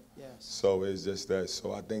conform. So it's just that.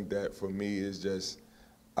 So I think that for me, it's just,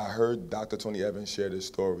 I heard Dr. Tony Evans share this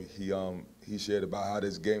story. He shared about how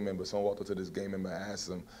this gang member, someone walked up to this gang member and asked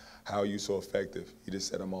him, "How are you so effective?" He just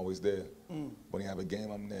said, "I'm always there. When they have a game,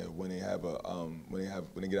 I'm there. When they have a, when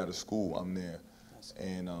they get out of school, I'm there."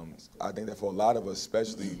 And I think that for a lot of us,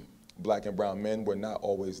 especially black and brown men, we're not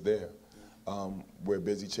always there. We're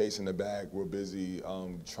busy chasing the bag. We're busy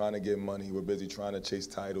trying to get money. We're busy trying to chase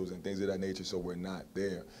titles and things of that nature, so we're not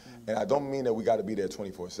there. And I don't mean that we got to be there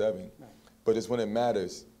 24/7, but it's when it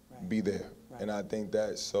matters, be there. And I think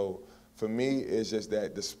that, so for me, it's just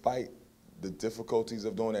that despite the difficulties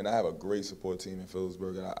of doing it, and I have a great support team in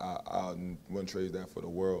Phillipsburg, and I wouldn't trade that for the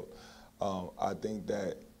world. I think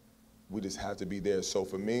that we just have to be there. So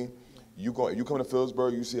for me, you come to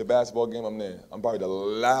Phillipsburg, you see a basketball game, I'm there. I'm probably the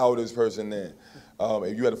loudest person there.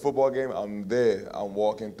 If you had a football game, I'm there. I'm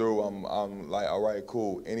walking through. I'm like, all right,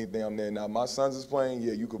 cool. Anything, I'm there. Now, my sons is playing.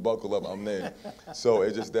 Yeah, you could buckle up. I'm there. So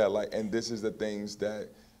it's just that, like, and this is the things that,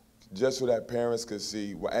 just so that parents could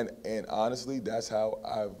see. And honestly, that's how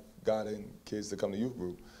I've gotten kids to come to youth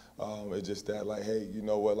group. It's just that, like, hey, you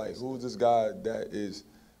know what? Like, who's this guy that is,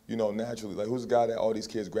 you know, naturally, like, who's the guy that all these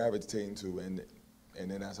kids gravitating to? And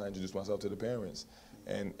then that's how I introduce myself to the parents.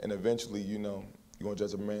 And eventually, you know, you're going to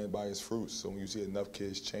judge a man by his fruits. So when you see enough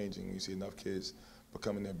kids changing, when you see enough kids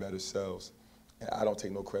becoming their better selves, and I don't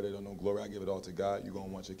take no credit or no glory, I give it all to God, you're going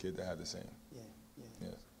to want your kid to have the same.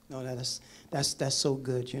 No, that's so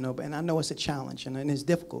good, you know, and I know it's a challenge and it's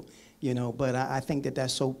difficult, you know, but I think that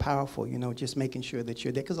that's so powerful, you know, just making sure that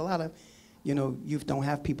you're there, because a lot of, you know, youth don't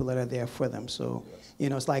have people that are there for them. So, you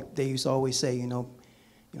know, it's like they used to always say, you know,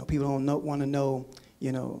 people don't want to know,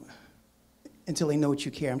 you know, until they know what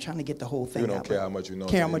you care. I'm trying to get the whole thing out. You don't care how much you know.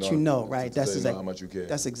 Care how much you know, right? That's exactly how much you care.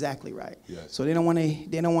 That's exactly right. Yes. So they don't want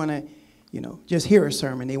to, you know, just hear a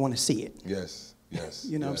sermon. They want to see it. Yes.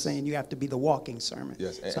 You know what I'm saying? You have to be the walking sermon.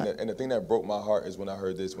 Yes. And the thing that broke my heart is when I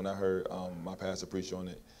heard this, when I heard my pastor preach on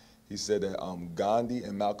it. He said that Gandhi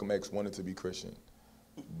and Malcolm X wanted to be Christian,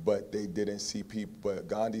 but they didn't see people. But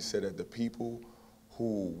Gandhi said that the people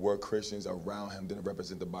who were Christians around him didn't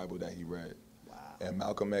represent the Bible that he read. Wow. And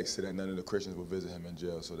Malcolm X said that none of the Christians would visit him in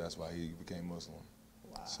jail, so that's why he became Muslim.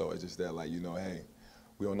 Wow. So it's just that, like, you know, hey,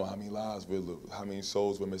 we don't know how many lives, how many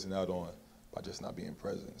souls we're missing out on by just not being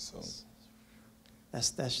present. So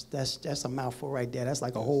that's a mouthful right there. That's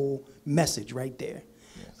like a whole message right there.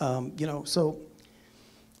 Yes. You know, so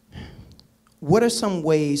what are some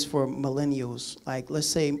ways for millennials, like let's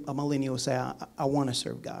say a millennial say, I want to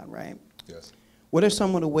serve God, right? Yes. What are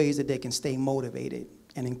some of the ways that they can stay motivated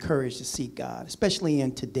and encouraged to seek God, especially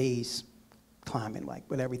in today's climate, like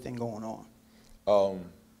with everything going on?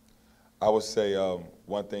 I would say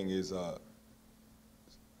one thing is,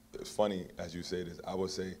 it's funny as you say this, I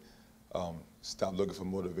would say stop looking for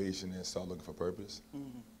motivation and start looking for purpose.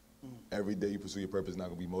 Every day you pursue your purpose is not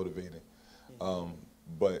going to be motivating.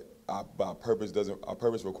 But our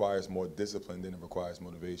purpose requires more discipline than it requires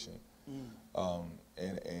motivation.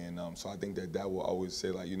 So I think that will always say,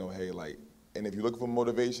 like, you know, hey, like, and if you're looking for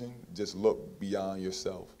motivation, just look beyond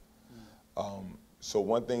yourself. So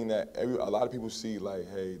one thing that a lot of people see, like,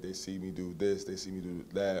 hey, they see me do this, they see me do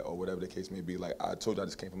that, or whatever the case may be. Like I told you, I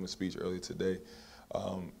just came from a speech earlier today,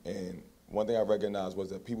 and one thing I recognized was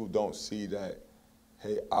that people don't see that,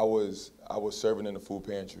 hey, I was serving in the food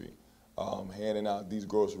pantry, handing out these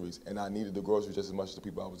groceries, and I needed the groceries just as much as the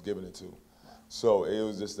people I was giving it to. So it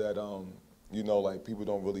was just that, you know, like, people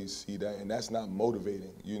don't really see that, and that's not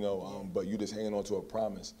motivating, you know, but you just hanging on to a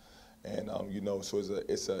promise. And, you know, so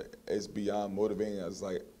it's beyond motivating. It's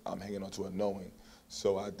like I'm hanging on to a knowing.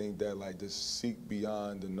 So I think that like just seek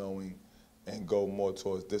beyond the knowing and go more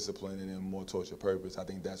towards discipline and then more towards your purpose. I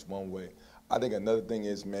think that's one way. I think another thing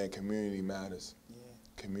is, man, community matters. Yeah.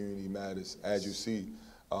 Community matters. As you see,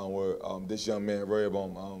 where this young man,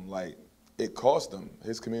 Rehoboam, like it cost him.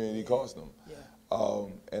 His community cost him. Yeah.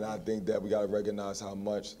 And I think that we got to recognize how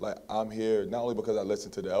much, like, I'm here not only because I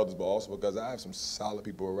listen to the elders, but also because I have some solid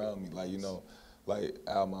people around me. Like, you know, like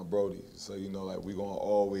Al, my Brody. So, you know, like we're going to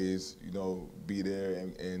always, you know, be there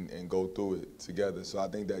and go through it together. So I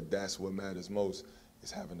think that that's what matters most, is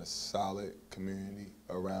having a solid community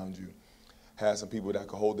around you. Have some people that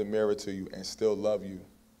can hold the mirror to you and still love you,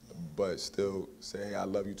 but still say, hey, I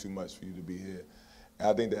love you too much for you to be here. And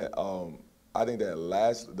I think that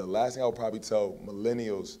the last thing I would probably tell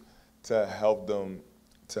millennials to help them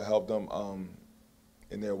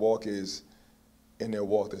in their walk is, in their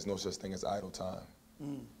walk, there's no such thing as idle time.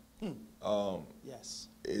 Yes.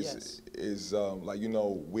 Like, you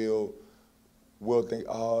know, we'll think,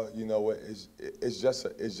 oh, you know what, it's just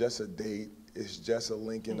a date, it's just a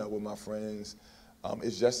linking up with my friends,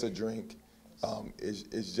 it's just a drink,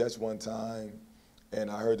 it's just one time.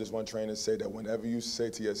 And I heard this one trainer say that whenever you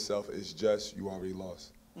say to yourself, it's just, you already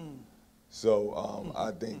lost. So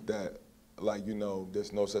I think that, like, you know,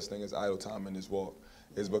 there's no such thing as idle time in this walk.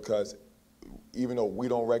 It's because even though we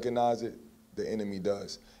don't recognize it, the enemy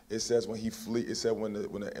does. It says when he flee, it said when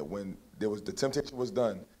the temptation was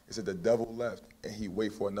done, it said the devil left and he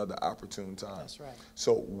wait for another opportune time. That's right.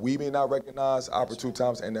 So we may not recognize opportune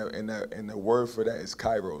times, and the word for that is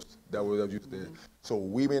kairos. That was used there. So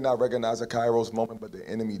we may not recognize a kairos moment, but the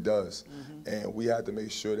enemy does. And we have to make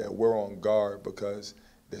sure that we're on guard, because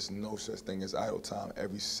there's no such thing as idle time.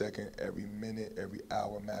 Every second, every minute, every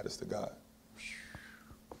hour matters to God.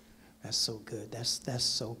 That's so good. That's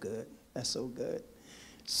so good. That's so good.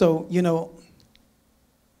 So, you know,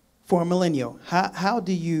 for a millennial, how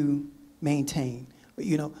do you maintain?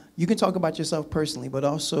 You know, you can talk about yourself personally, but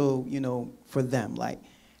also, you know, for them, like,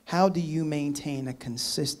 how do you maintain a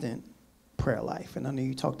consistent prayer life? And I know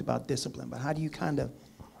you talked about discipline, but how do you kind of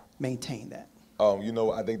maintain that? You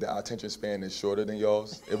know, I think that our attention span is shorter than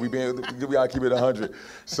y'all's. If we gotta keep it 100.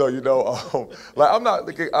 So, you know, like I'm gonna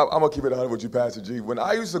keep it 100 with you, Pastor G. When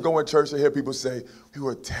I used to go in church and hear people say, we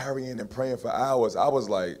were tarrying and praying for hours, I was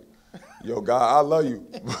like, yo, God, I love you,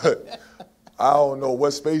 but I don't know what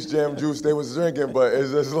Space Jam juice they was drinking, but it's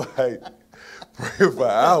just like, praying for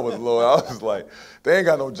hours, Lord. I was like, they ain't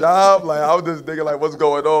got no job. Like, I was just thinking, like, what's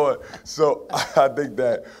going on? So I think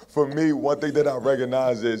that for me, one thing that I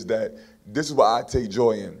recognize is that this is what I take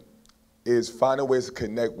joy in, is finding ways to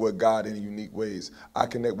connect with God in unique ways. I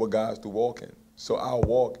connect with God through walking. So I'll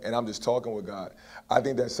walk and I'm just talking with God. I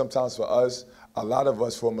think that sometimes for us, a lot of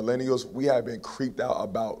us, for millennials, we have been creeped out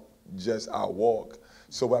about just our walk.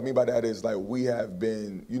 So what I mean by that is, like, we have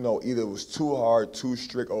been, you know, either it was too hard, too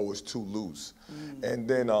strict, or it was too loose. And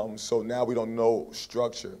then, so now we don't know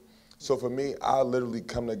structure. So for me, I literally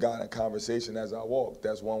come to God in conversation as I walk.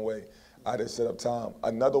 That's one way. I just set up time.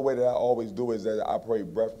 Another way that I always do is that I pray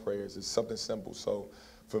breath prayers. It's something simple. So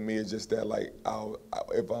for me, it's just that, like,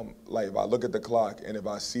 if I look at the clock and if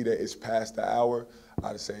I see that it's past the hour,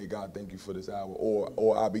 I just say, hey, God, thank you for this hour.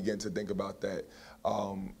 Or I begin to think about that.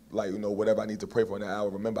 Like, you know, whatever I need to pray for in that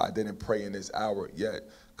hour. Remember, I didn't pray in this hour yet,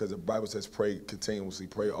 because the Bible says pray continuously,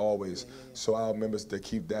 pray always. So I'll remember to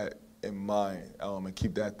keep that in mind and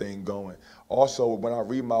keep that thing going. Also, when I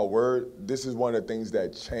read my word, this is one of the things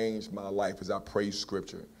that changed my life, is I pray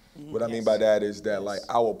scripture. What I mean by that is that, like,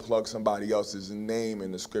 I will plug somebody else's name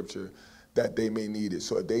in the scripture that they may need it.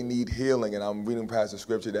 So if they need healing and I'm reading past the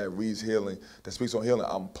scripture that reads healing, that speaks on healing,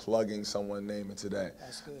 I'm plugging someone's name into that.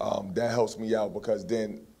 That's good. That helps me out, because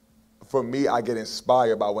then for me, I get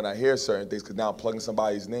inspired by when I hear certain things, because now I'm plugging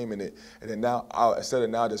somebody's name in it. And then now, instead of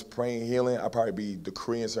now just praying healing, I'll probably be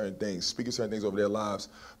decreeing certain things, speaking certain things over their lives,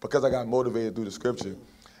 because I got motivated through the scripture.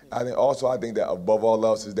 I think that above all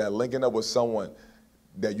else is that linking up with someone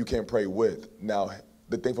that you can pray with. Now,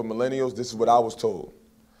 the thing for millennials, this is what I was told.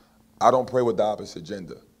 I don't pray with the opposite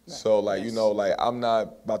gender. Right. So, like, you know, like, I'm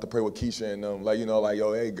not about to pray with Keisha and them, like, you know, like,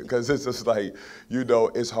 yo, hey, because it's just like, you know,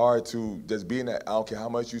 it's hard to just be in that. I don't care how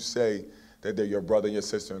much you say that they're your brother and your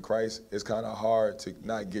sister in Christ, it's kind of hard to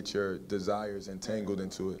not get your desires entangled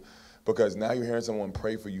into it, because now you're hearing someone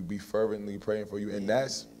pray for you, be fervently praying for you, and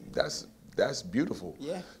that's beautiful.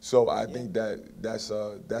 Yeah. So I think that's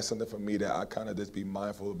something for me that I kind of just be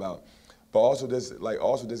mindful about. But also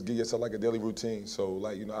just give yourself like a daily routine. So,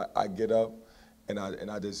 like, you know, I get up and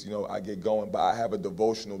I just, you know, I get going. But I have a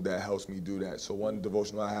devotional that helps me do that. So one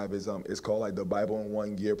devotional I have is it's called like the Bible in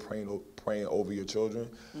 1 year, praying over your children.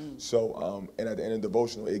 So and at the end of the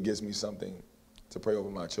devotional, it gives me something to pray over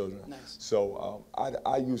my children. Nice. So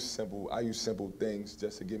I use simple things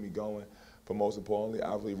just to get me going. But most importantly,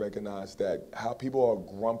 I really recognize that how people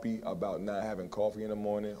are grumpy about not having coffee in the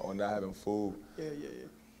morning or not having food. Yeah.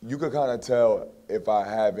 You could kind of tell if I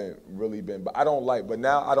haven't really been, but but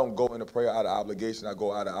now I don't go into prayer out of obligation, I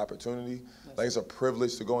go out of opportunity. Like it's a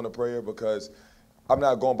privilege to go into prayer because I'm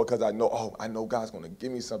not going because I know God's going to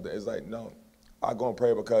give me something. It's like, no, I go in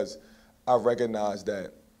prayer because I recognize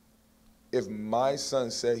that if my son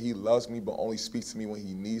said he loves me but only speaks to me when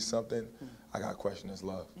he needs something, I got to question his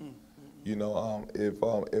love. You know,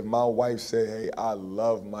 if my wife said, hey, I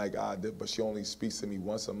love Mike, but she only speaks to me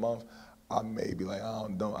once a month, I may be like, I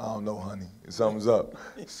don't know, honey. Something's up.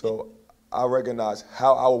 So I recognize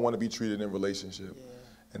how I would want to be treated in relationship.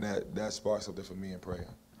 And that sparks something for me in prayer.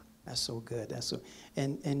 That's so good.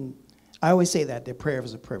 And I always say that prayer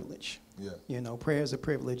is a privilege. Yeah. You know, prayer is a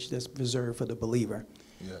privilege that's reserved for the believer.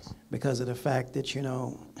 Yes. Because of the fact that, you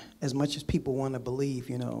know, as much as people want to believe,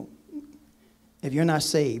 you know, if you're not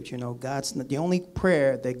saved, you know, the only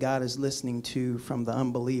prayer that God is listening to from the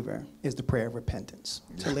unbeliever is the prayer of repentance.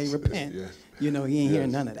 Yes. Till they repent. Yes. You know, he ain't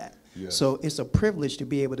hearing none of that. Yes. So it's a privilege to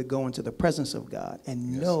be able to go into the presence of God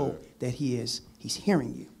and know that he's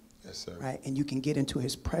hearing you. Yes, sir. Right? And you can get into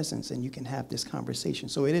his presence and you can have this conversation.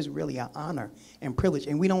 So it is really an honor and privilege.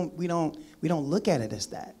 And we don't look at it as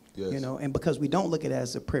that. Yes. You know, and because we don't look at it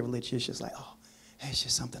as a privilege, it's just like, oh, it's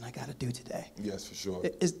just something I got to do today. Yes, for sure.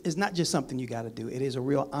 It's not just something you got to do. It is a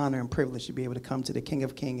real honor and privilege to be able to come to the King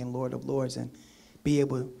of Kings and Lord of Lords and be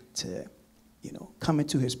able to, you know, come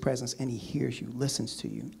into his presence and he hears you, listens to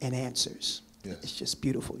you, and answers. Yes. It's just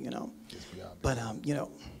beautiful, you know. But you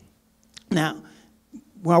know, now,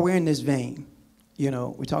 while we're in this vein, you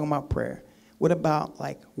know, we're talking about prayer. What about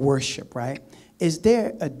like worship, right? Is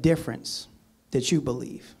there a difference that you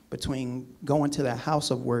believe between going to the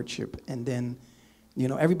house of worship and then, you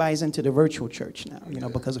know, everybody's into the virtual church now, you know,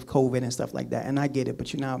 because of COVID and stuff like that. And I get it,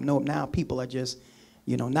 but now people are just,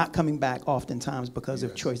 you know, not coming back oftentimes because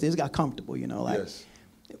of choice. They just got comfortable, you know. Like,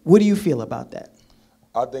 what do you feel about that?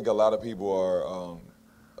 I think a lot of people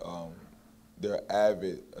are, they're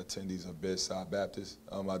avid attendees of Bedside Baptist.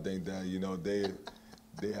 I think that, you know, they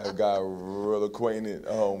have got real acquainted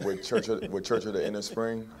with Church of the Inner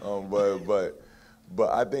Spring. But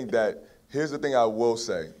I think that here's the thing I will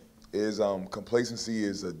say is complacency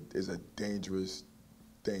is a dangerous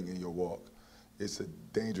thing in your walk. It's a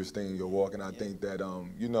dangerous thing in your walk, and I think that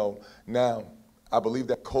you know, now I believe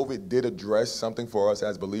that COVID did address something for us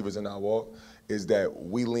as believers in our walk, is that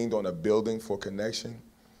we leaned on a building for connection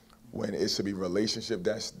when it should be relationship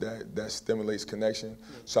that stimulates connection.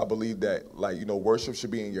 So I believe that, like, you know, worship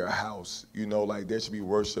should be in your house. You know, like there should be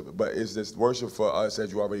worship, but it's this worship for us,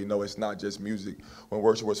 as you already know, it's not just music. When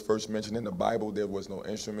worship was first mentioned in the Bible, there was no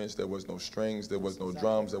instruments, there was no strings, there was no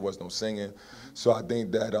drums, there was no singing. So I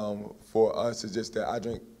think that for us, it's just that I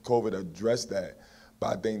think COVID addressed that.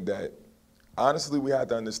 But I think that, honestly, we have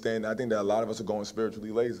to understand, I think that a lot of us are going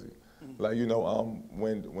spiritually lazy. Like, you know,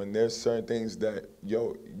 when there's certain things that,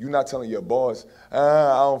 you're not telling your boss, I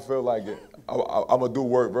don't feel like it. I'm going to do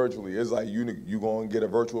work virtually. It's like you going to get a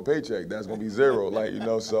virtual paycheck. That's going to be zero. Like, you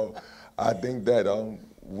know, so I think that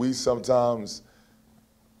we sometimes,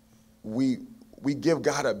 we give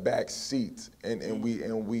God a back seat and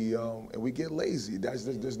we get lazy.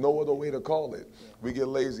 There's no other way to call it. We get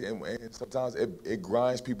lazy and sometimes it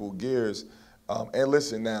grinds people's gears. And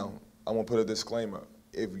listen now, I'm going to put a disclaimer.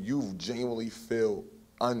 If you genuinely feel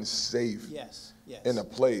unsafe in a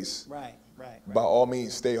place, by all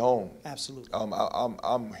means, stay home. Absolutely.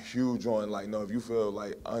 I'm huge on, like, no, if you feel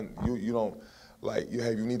like you don't, like,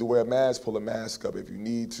 you need to wear a mask, pull a mask up. If you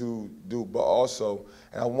need to do, but also,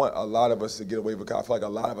 and I want a lot of us to get away because I feel like a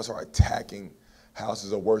lot of us are attacking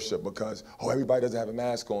houses of worship because, everybody doesn't have a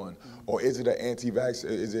mask on, or is it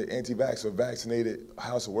anti-vax or vaccinated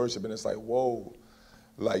house of worship? And it's like, whoa.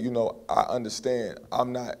 Like, you know, I understand.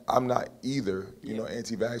 I'm not either, you know,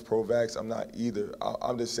 anti-vax, pro-vax. I'm not either.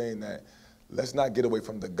 I'm just saying that let's not get away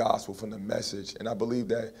from the gospel, from the message. And I believe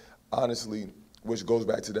that, honestly, which goes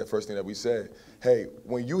back to that first thing that we said, hey,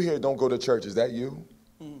 when you hear don't go to church, is that you?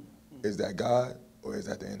 Is that God? Or is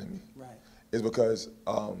that the enemy? Right. It's because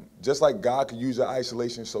just like God could use your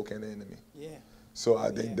isolation, so can the enemy. Yeah. So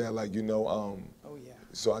I think that, like, you know,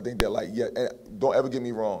 so I think that, like, and don't ever get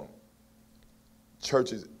me wrong.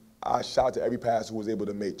 Churches, I shout to every pastor who was able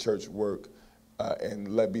to make church work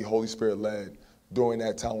and be Holy Spirit led during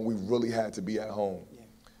that time when we really had to be at home. Yeah.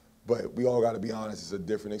 But we all got to be honest, it's a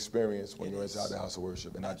different experience when you're inside the house of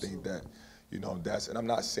worship. And absolutely. I think that, you know, and I'm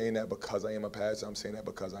not saying that because I am a pastor, I'm saying that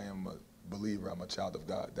because I am a believer, I'm a child of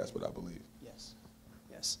God. That's what I believe. Yes,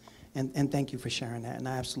 yes. And thank you for sharing that, and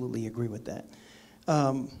I absolutely agree with that.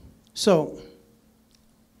 So,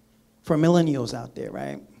 for millennials out there,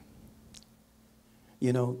 right?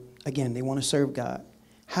 You know, again, they want to serve God.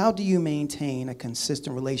 How do you maintain a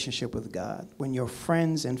consistent relationship with God when your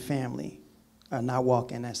friends and family are not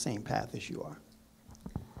walking that same path as you are?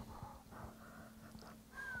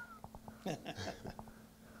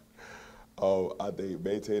 I think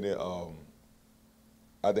maintaining,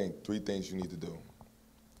 I think 3 things you need to do.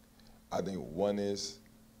 I think one is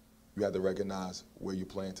you have to recognize where you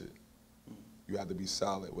planted. You have to be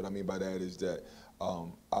solid. What I mean by that is that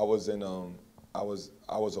I was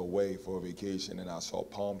away for a vacation, and I saw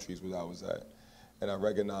palm trees where I was at. And I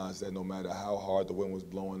recognized that no matter how hard the wind was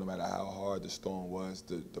blowing, no matter how hard the storm was,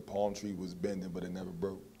 the palm tree was bending, but it never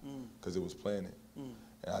broke because it was planted.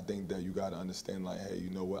 And I think that you got to understand, like, hey, you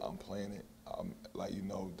know what, I'm planted. Like, you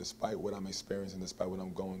know, despite what I'm experiencing, despite what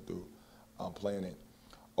I'm going through, I'm planted.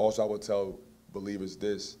 Also, I would tell believers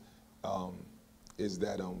this, is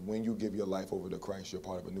that when you give your life over to Christ, you're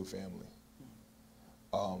part of a new family.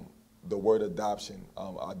 The word adoption,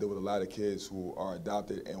 I deal with a lot of kids who are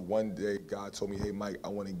adopted, and one day God told me, hey, Mike, I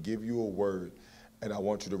want to give you a word, and I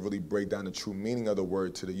want you to really break down the true meaning of the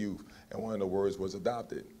word to the youth. And one of the words was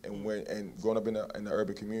adopted. And growing up in the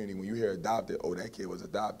urban community, when you hear adopted, oh, that kid was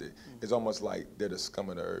adopted, it's almost like they're the scum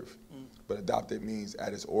of the earth. But adopted means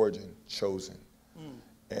at its origin, chosen.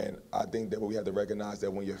 And I think that we have to recognize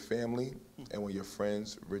that when your family and when your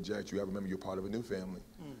friends reject you, I remember you're part of a new family,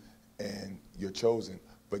 and you're chosen.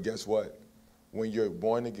 But guess what? When you're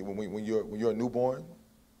born again, when you're a newborn,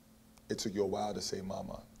 it took you a while to say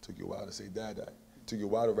mama. It took you a while to say dada. It took you a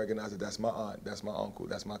while to recognize that that's my aunt, that's my uncle,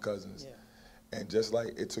 that's my cousins. Yeah. And just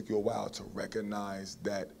like it took you a while to recognize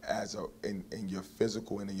that in your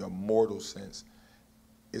physical and in your mortal sense,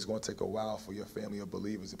 it's going to take a while for your family of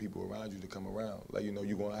believers and people around you to come around. Like, you know,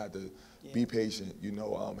 you're going to have to be patient. You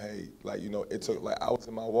know, hey, like, you know, it took, like, I was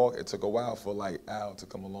in my walk, it took a while for, like, Al to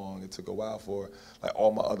come along. It took a while for, like,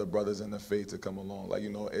 all my other brothers in the faith to come along. Like, you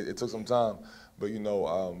know, it took some time, but, you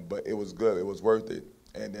know, but it was good. It was worth it.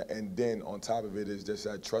 And then on top of it is just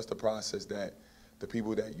that trust the process that the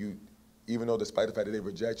people that you, even though despite the fact that they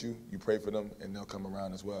reject you, you pray for them and they'll come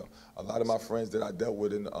around as well. A lot of my friends that I dealt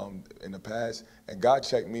with in the past, and God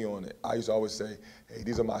checked me on it. I used to always say, hey,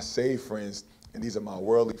 these are my saved friends and these are my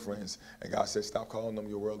worldly friends. And God said, stop calling them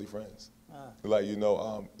your worldly friends. Like, you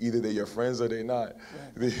know, either they're your friends or they're not.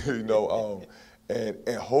 Right. You know,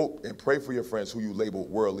 and hope and pray for your friends who you label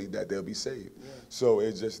worldly that they'll be saved. Yeah. So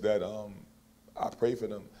it's just that I pray for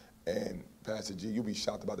them. And Pastor G, you'll be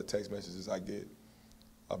shocked about the text messages I get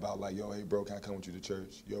about, like, yo, hey, bro, can I come with you to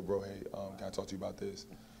church? Yo, bro, hey, can I talk to you about this?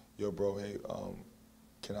 Yo, bro, hey,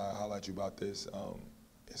 can I holler at you about this?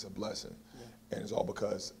 It's a blessing. Yeah. And it's all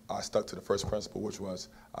because I stuck to the first principle, which was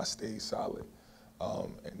I stayed solid.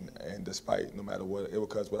 And despite, no matter what,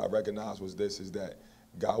 because what I recognized was this, is that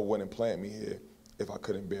God wouldn't plant me here if I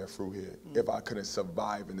couldn't bear fruit here, if I couldn't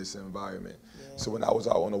survive in this environment. Yeah. So when I was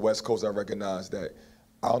out on the West Coast, I recognized that,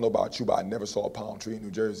 I don't know about you, but I never saw a palm tree in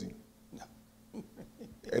New Jersey.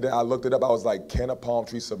 And then I looked it up. I was like, can a palm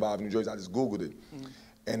tree survive in New Jersey? I just Googled it.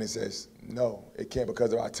 And it says, no, it can't,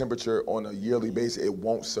 because of our temperature on a yearly basis, it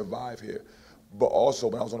won't survive here. But also,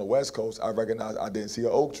 when I was on the West Coast, I recognized I didn't see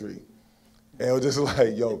an oak tree. And it was just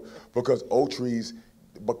like, yo, because oak trees,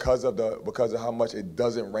 because of how much it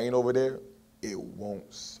doesn't rain over there, it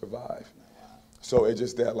won't survive. So it's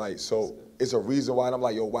just that, like, so it's a reason why, and I'm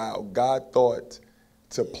like, yo, wow, God thought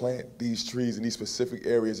to plant these trees in these specific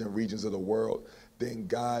areas and regions of the world. Then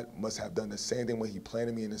God must have done the same thing when he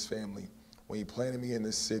planted me in this family, when he planted me in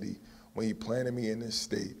this city, when he planted me in this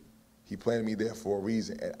state. He planted me there for a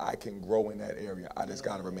reason, and I can grow in that area. I just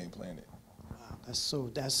got to remain planted. Wow, that's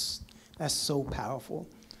so powerful.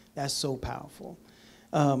 That's so powerful.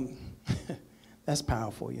 That's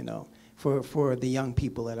powerful, you know, for the young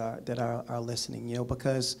people that are listening, you know,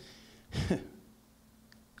 because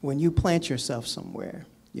when you plant yourself somewhere,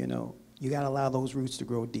 you know, you got to allow those roots to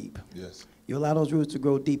grow deep. Yes. You allow those roots to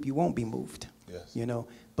grow deep, you won't be moved. Yes. You know,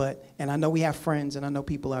 and I know we have friends, and I know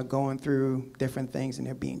people are going through different things, and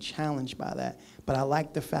they're being challenged by that. But I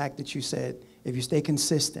like the fact that you said, if you stay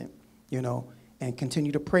consistent, you know, and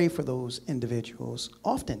continue to pray for those individuals,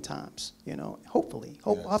 oftentimes, you know, hopefully,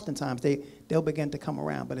 yes, oftentimes they'll begin to come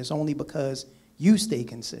around, but it's only because you stay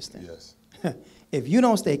consistent. Yes. If you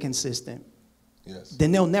don't stay consistent, yes,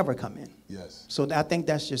 then they'll never come in. Yes. So I think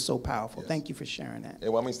that's just so powerful. Yes. Thank you for sharing that.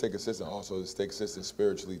 And what I mean stay consistent also is stay consistent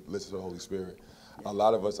spiritually, listen to the Holy Spirit. Yeah. A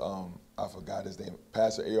lot of us, I forgot his name,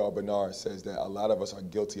 Pastor A.R. Bernard says that a lot of us are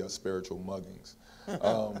guilty of spiritual muggings,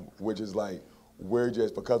 which is like,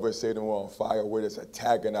 because we're saying we're on fire, we're just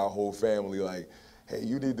attacking our whole family. Like, hey,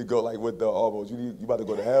 you need to go, like with the almost, you about to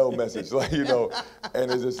go to hell message, like, you know.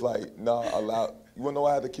 And it's just like, nah, you wanna know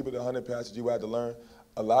I had to keep it 100 passage you had to learn?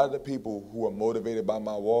 A lot of the people who are motivated by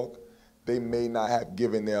my walk, they may not have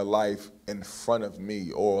given their life in front of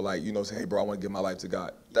me, or like, you know, say, hey bro, I wanna give my life to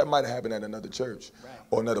God. That might have happened at another church,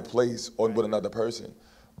 or another place, or with another person.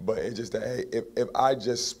 But it's just that, hey, if I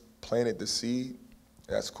just planted the seed,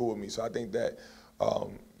 that's cool with me. So I think that,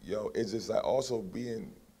 it's just like also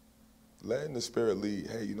letting the Spirit lead.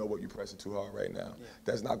 Hey, you know what, you're pressing too hard right now. Yeah.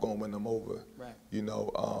 That's not going to win them over. Right. You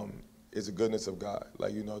know, it's the goodness of God.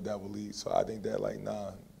 Like, you know, that will lead. So I think that, like,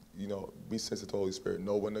 you know, be sensitive to the Holy Spirit.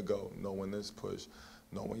 Know when to go. Know when to push.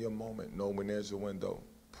 Know when your moment. Know when there's your window.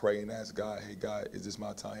 Pray and ask God, hey, God, is this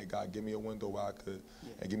my time? Hey, God, give me a window where I could,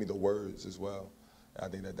 and give me the words as well. And I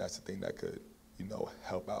think that that's the thing that could, you know,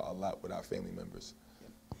 help out a lot with our family members.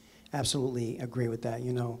 Absolutely agree with that.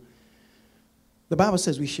 You know, the Bible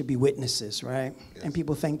says we should be witnesses, right? Yes. And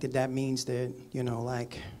people think that means that, you know,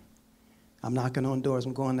 like, I'm knocking on doors,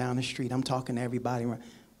 I'm going down the street, I'm talking to everybody.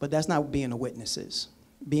 But that's not what being a witness is.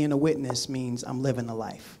 Being a witness means I'm living a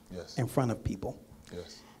life in front of people.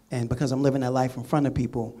 Yes. And because I'm living that life in front of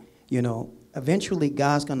people, you know, eventually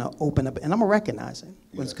God's going to open up, and I'm going to recognize it.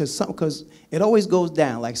 Because it always goes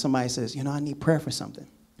down, like somebody says, you know, I need prayer for something.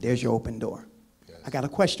 There's your open door. Yes. I got a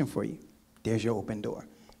question for you. There's your open door.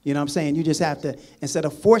 You know what I'm saying? You just have to, instead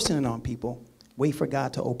of forcing it on people, wait for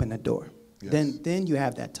God to open the door. Yes. Then you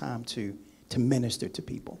have that time to minister to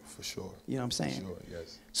people. For sure. You know what I'm saying? For sure,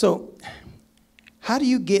 yes. So how do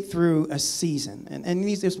you get through a season? And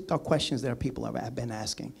these are questions that people have been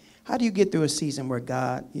asking. How do you get through a season where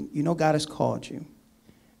God, you know God has called you.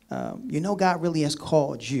 You know God really has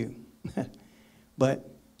called you. But,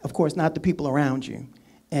 of course, not the people around you.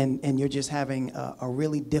 And you're just having a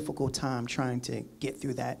really difficult time trying to get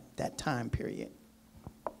through that time period.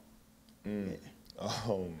 Yeah.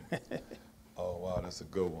 Oh, wow, that's a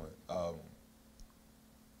good one.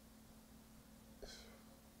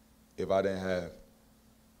 If I didn't have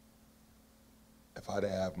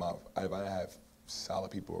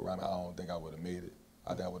solid people around me, I don't think I would have made it.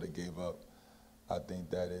 I think I would have gave up. I think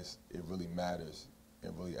that it really matters,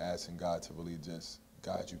 and really asking God to really just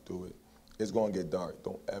guide you through it. It's going to get dark.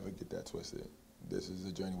 Don't ever get that twisted. This is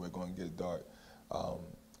a journey where it's going to get dark.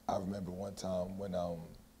 I remember one time when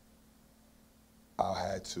I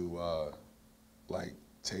had to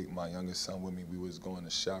take my youngest son with me. We was going to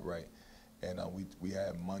ShopRite, and we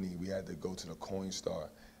had money. We had to go to the coin store,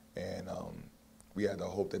 and we had to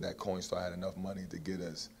hope that coin store had enough money to get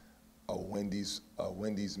us a Wendy's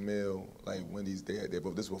meal, like Wendy's.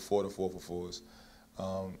 This was 4 to 4 for 4s,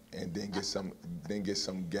 and then get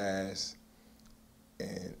some gas.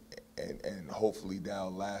 And hopefully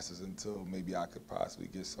that'll last us until maybe I could possibly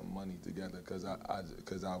get some money together, because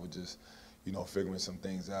I was just, you know, figuring some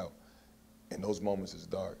things out. And those moments is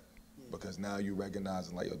dark, because now you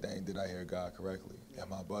recognizing, like, yo, dang, did I hear God correctly?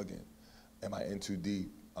 Am I bugging? Am I in too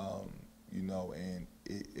deep? You know, and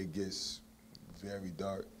it gets very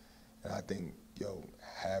dark. And I think, yo,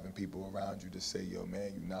 having people around you to say, yo,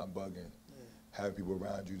 man, you're not bugging. Having people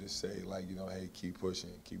around you to say, like, you know, hey, keep pushing,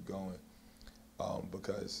 keep going.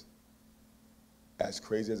 Because as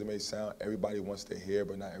crazy as it may sound, everybody wants to hear,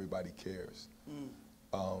 but not everybody cares.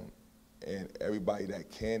 And everybody that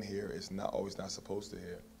can hear is always not supposed to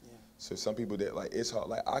hear. Yeah. So some people that, like, it's hard.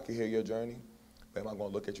 Like, I can hear your journey, but am I going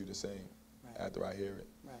to look at you the same after I hear it?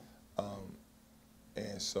 Right.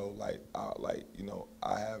 And so, you know,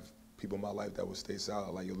 I have people in my life that will stay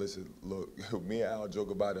silent. Like, yo, listen, look, me and Al joke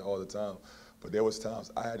about it all the time. But there was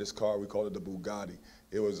times I had this car, we called it the Bugatti.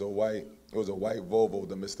 It was a white Volvo,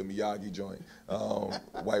 the Mr. Miyagi joint,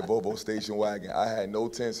 white Volvo station wagon. I had no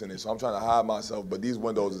tents in it, so I'm trying to hide myself, but these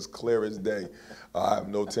windows is clear as day. I have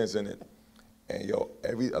no tents in it. And yo,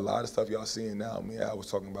 a lot of stuff y'all seeing now, I was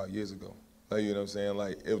talking about years ago. Like, you know what I'm saying?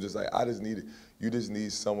 Like, it was just like, you just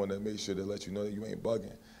need someone to make sure to let you know that you ain't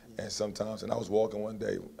bugging. And sometimes, and I was walking one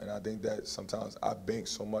day, and I think that sometimes I bank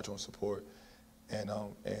so much on support. And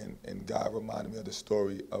God reminded me of the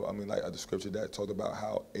story of the scripture that talked about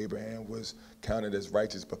how Abraham was counted as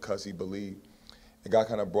righteous because he believed. And God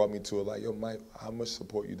kind of brought me to it, like, yo, Mike, how much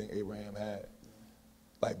support you think Abraham had?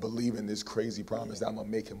 Like, believing this crazy promise that I'm gonna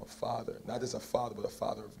make him a father, not just a father, but a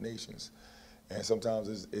father of nations. And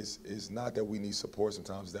sometimes it's not that we need support,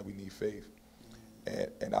 sometimes it's that we need faith.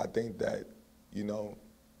 And I think that, you know,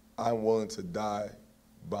 I'm willing to die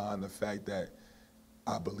behind the fact that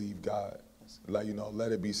I believe God. Like, you know,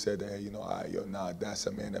 let it be said that, hey, you know, that's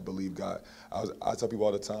a man that believed God. I tell people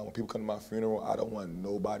all the time, when people come to my funeral, I don't want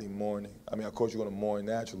nobody mourning. I mean, of course you're going to mourn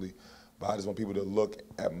naturally, But I just want people to look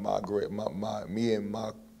at me and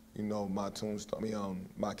my, you know, my tombstone,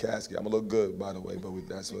 my casket. I'm gonna look good, by the way, but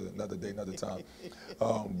that's for another day, another time.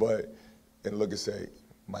 And look and say,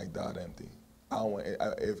 Mike died empty. I don't want,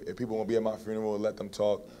 if people want to be at my funeral, let them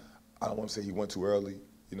talk. I don't want to say he went too early.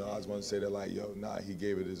 You know, I just want to say that, like, yo, nah, he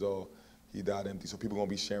gave it his all. He died empty. So people going to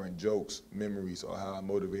be sharing jokes, memories, or how I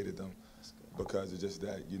motivated them. Because it's just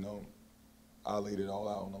that, you know, I laid it all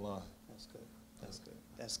out on the line. That's good. That's good.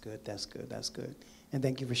 That's good. That's good. That's good. And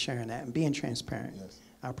thank you for sharing that and being transparent. Yes.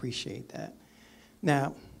 I appreciate that.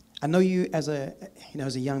 Now, I know you as a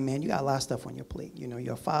young man, you got a lot of stuff on your plate. You know,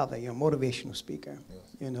 you're a father, you're a motivational speaker. Yes.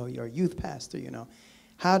 You know, you're a youth pastor. You know,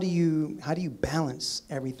 how do you balance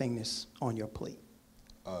everything that's on your plate?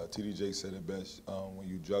 TDJ said it best. When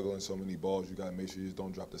you're juggling so many balls, you gotta make sure you just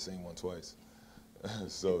don't drop the same one twice.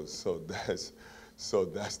 so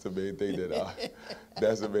that's the main thing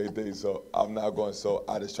that's the main thing. So I'm not going. So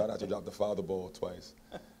I just try not to drop the father ball twice.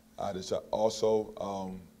 I just try. Also,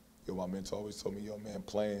 my mentor always told me, yo, man,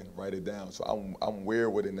 plan, write it down. So I'm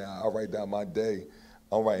weird with it now. I write down my day.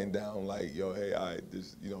 I'm writing down like, yo, hey,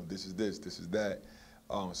 this is this is that,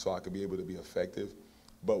 so I could be able to be effective.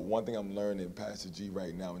 But one thing I'm learning, Pastor G,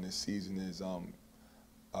 right now in this season is,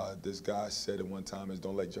 this guy said it one time, is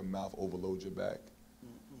don't let your mouth overload your back.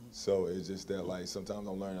 Mm-hmm. So it's just that, like, sometimes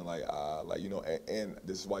I'm learning, like, you know, and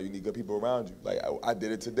this is why you need good people around you. Like, I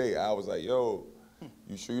did it today. I was like, yo,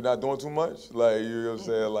 you sure you're not doing too much? Like, you know what I'm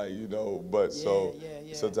saying? Like, you know, but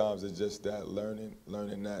sometimes it's just that learning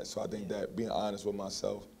that. So I think that being honest with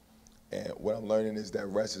myself, and what I'm learning is that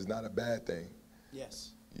rest is not a bad thing.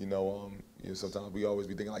 Yes. You know, sometimes we always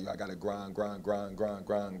be thinking like, yo, I gotta grind, go.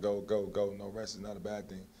 No, rest is not a bad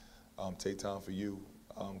thing. Take time for you,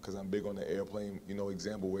 because I'm big on the airplane, you know,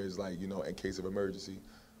 example where it's like, you know, in case of emergency,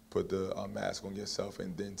 put the mask on yourself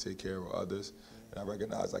and then take care of others. And I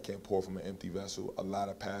recognize I can't pour from an empty vessel. A lot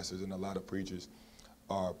of pastors and a lot of preachers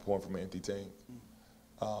are pouring from an empty tank.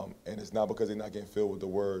 And it's not because they're not getting filled with the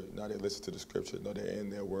word. No, they listen to the scripture. No, they're in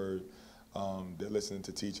their word. They're listening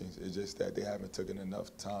to teachings. It's just that they haven't taken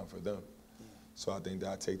enough time for them. So I think that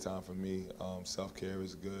I take time for me. Self-care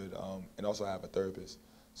is good. And also I have a therapist.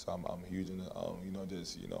 So I'm huge in the, you know,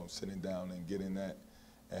 just, you know, sitting down and getting that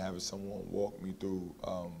and having someone walk me through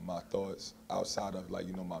my thoughts outside of, like,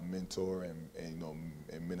 you know, my mentor and you know,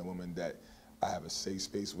 and men and women that I have a safe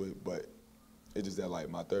space with. But it's just that, like,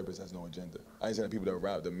 my therapist has no agenda. I ain't saying the people that are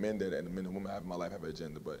around, the men that and the men and women I have in my life have an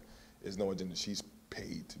agenda, but it's no agenda. She's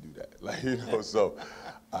paid to do that, like, you know. So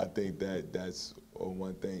I think that that's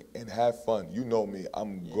one thing. And have fun. You know me.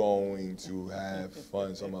 I'm going to have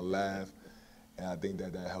fun, so I'm gonna laugh, and I think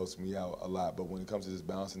that helps me out a lot. But when it comes to this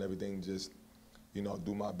balance and everything, just, you know,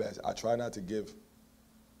 do my best. I try not to give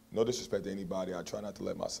no disrespect to anybody. I try not to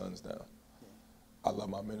let my sons down. I love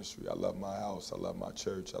my ministry. I love my house. I love my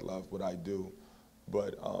church. I love what I do.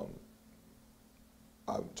 But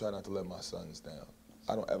I try not to let my sons down.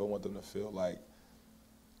 I don't ever want them to feel like,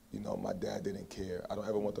 you know, my dad didn't care. I don't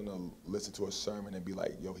ever want them to listen to a sermon and be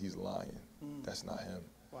like, yo, he's lying. That's not him.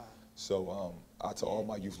 Wow. So I tell all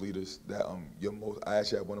my youth leaders that I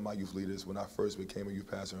actually had one of my youth leaders when I first became a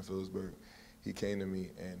youth pastor in Phillipsburg. He came to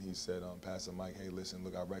me and he said, Pastor Mike, hey, listen,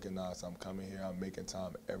 look, I recognize I'm coming here. I'm making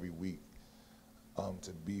time every week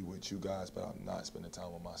to be with you guys, but I'm not spending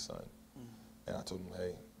time with my son. And I told him,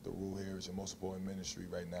 hey, the rule here is your most important ministry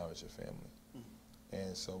right now is your family.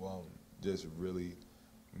 And so just really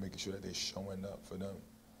making sure that they're showing up for them.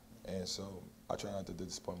 And so I try not to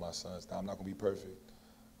disappoint my sons. Now, I'm not going to be perfect,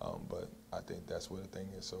 but I think that's what the thing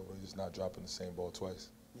is. So we're just not dropping the same ball twice.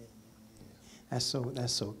 That's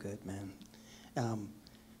so good, man.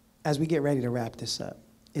 As we get ready to wrap this up,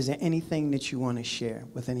 is there anything that you want to share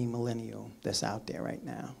with any millennial that's out there right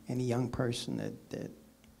now, any young person that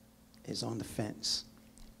is on the fence?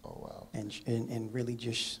 Oh, wow. And really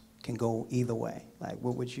just can go either way? Like,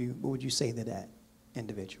 what would you say to that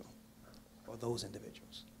individual or those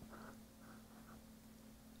individuals?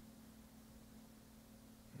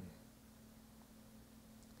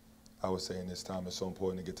 I would say in this time it's so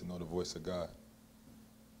important to get to know the voice of God.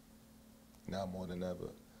 Now more than ever,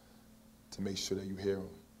 to make sure that you hear him.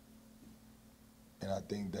 And I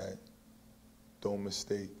think that don't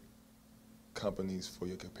mistake companies for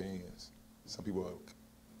your companions. Some people are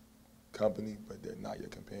company, but they're not your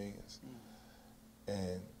companions.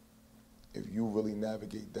 And if you really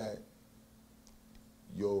navigate that,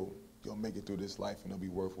 you'll make it through this life and it'll be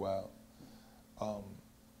worthwhile.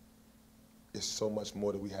 It's so much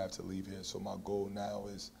more that we have to leave here. So my goal now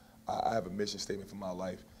is, I have a mission statement for my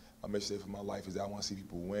life. My mission statement for my life is that I want to see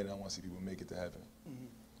people win. I want to see people make it to heaven.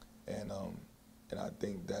 And I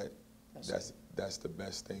think that that's the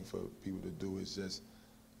best thing for people to do is just,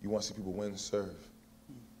 you want to see people win, serve.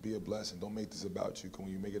 Be a blessing. Don't make this about you, because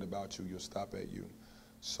when you make it about you, you'll stop at you.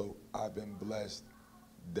 So I've been blessed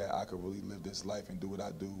that I could really live this life and do what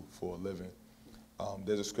I do for a living.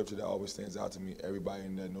 There's a scripture that always stands out to me. Everybody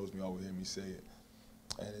that knows me always hear me say it.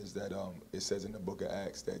 And it's that it says in the book of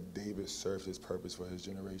Acts that David served his purpose for his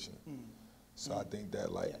generation. So I think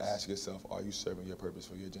that, like, ask yourself, are you serving your purpose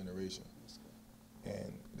for your generation?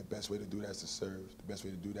 And the best way to do that is to serve. The best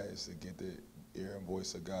way to do that is to get the ear and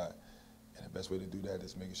voice of God. And the best way to do that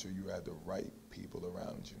is making sure you have the right people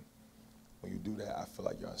around you. When you do that, I feel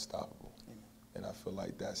like you're unstoppable. Amen. And I feel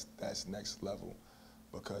like that's next level,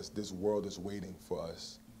 because this world is waiting for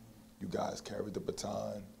us. You guys carried the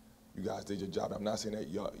baton. You guys did your job. I'm not saying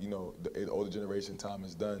that the older generation time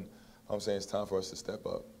is done. I'm saying it's time for us to step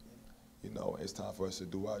up. It's time for us to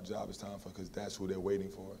do our job. It's time because that's who they're waiting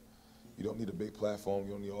for. You don't need a big platform.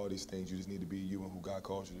 You don't need all these things. You just need to be you and who God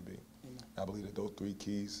calls you to be. Amen. I believe that those 3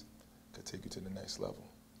 keys could take you to the next level.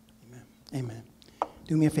 Amen. Amen.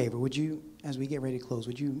 Do me a favor. Would you, as we get ready to close,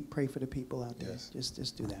 would you pray for the people out there? Yes.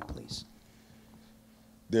 Just do that, please.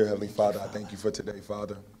 Dear Heavenly Father, I thank you for today,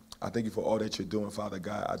 Father. I thank you for all that you're doing, Father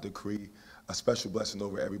God. I decree a special blessing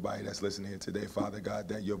over everybody that's listening here today, Father God,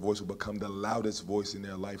 that your voice will become the loudest voice in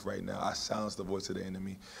their life right now. I silence the voice of the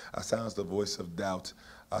enemy. I silence the voice of doubt.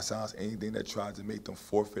 I silence anything that tries to make them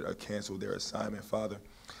forfeit or cancel their assignment, Father.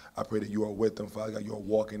 I pray that you are with them, Father God. You are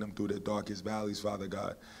walking them through their darkest valleys, Father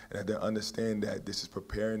God, and that they understand that this is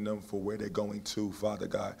preparing them for where they're going to, Father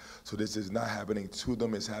God. So this is not happening to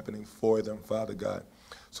them, it's happening for them, Father God.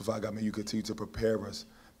 So, Father God, may you continue to prepare us.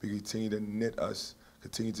 May you continue to knit us,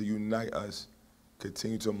 continue to unite us,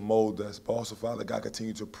 continue to mold us. But also, Father God,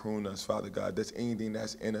 continue to prune us, Father God. There's anything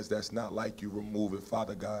that's in us that's not like you, remove it,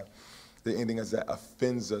 Father God. There's anything that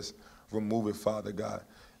offends us, remove it, Father God.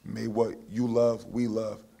 May what you love, we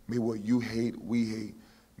love. May what you hate, we hate.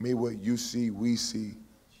 May what you see, we see.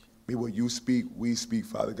 May what you speak, we speak,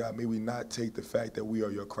 Father God. May we not take the fact that we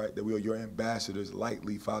are your Christ, that we are your ambassadors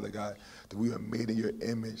lightly, Father God. That we are made in your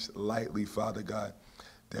image lightly, Father God.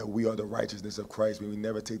 That we are the righteousness of Christ. May we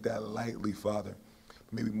never take that lightly, Father.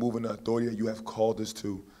 May we move in the authority that you have called us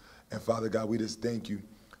to. And Father God, we just thank you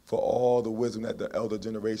for all the wisdom that the elder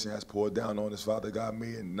generation has poured down on us, Father God.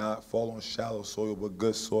 May it not fall on shallow soil, but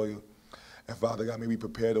good soil. And Father God, may we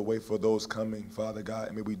prepare the way for those coming, Father God.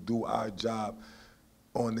 And may we do our job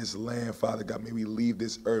on this land, Father God. May we leave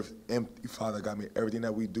this earth empty, Father God. May everything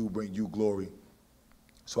that we do bring you glory.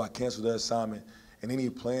 So I cancel the assignment and any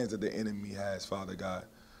plans that the enemy has, Father God.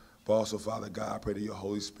 But also, Father God, I pray that your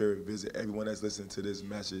Holy Spirit visit everyone that's listening to this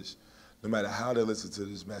message, no matter how they listen to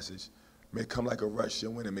this message. May it come like a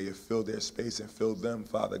rushing wind, and may it fill their space and fill them,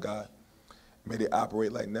 Father God. May they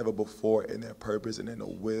operate like never before in their purpose and in the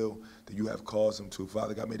will that you have caused them to.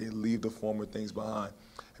 Father God, may they leave the former things behind.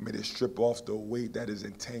 And may they strip off the weight that is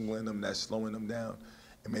entangling them, that's slowing them down.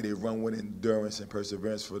 And may they run with endurance and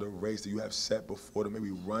perseverance for the race that you have set before them. May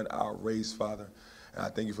we run our race, Father. And I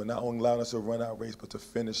thank you for not only allowing us to run our race, but to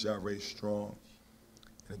finish our race strong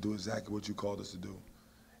and to do exactly what you called us to do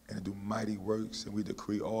and to do mighty works. And we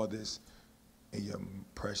decree all this in your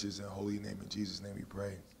precious and holy name. In Jesus' name we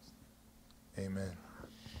pray. Amen.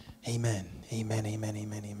 Amen. Amen. Amen.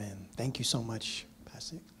 Amen. Amen. Thank you so much,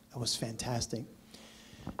 Pastor. That was fantastic.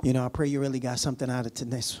 I pray you really got something out of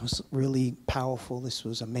today. This was really powerful. This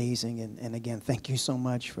was amazing. And again, thank you so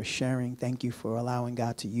much for sharing. Thank you for allowing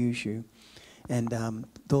God to use you. And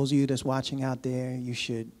those of you that's watching out there, you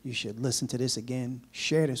should listen to this again.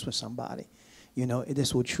 Share this with somebody.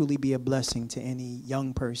 This will truly be a blessing to any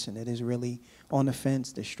young person that is really on the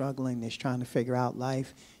fence, they're struggling, they're trying to figure out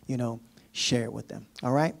life. Share it with them.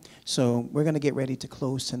 All right? So we're going to get ready to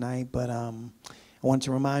close tonight, but I want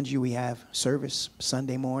to remind you we have service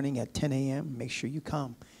Sunday morning at 10 a.m. Make sure you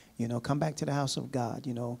come. Come back to the house of God.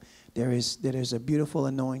 There is a beautiful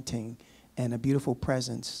anointing and a beautiful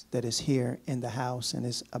presence that is here in the house, and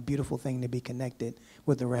it's a beautiful thing to be connected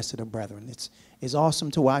with the rest of the brethren. It's awesome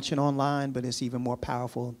to watch it online, but it's even more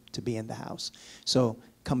powerful to be in the house. So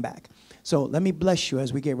come back. So let me bless you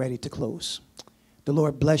as we get ready to close. The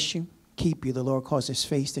Lord bless you. Keep you. The Lord cause his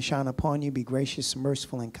face to shine upon you, be gracious,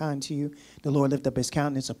 merciful, and kind to you. The Lord lift up his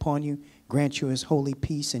countenance upon you, grant you his holy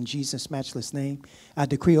peace in Jesus' matchless name. I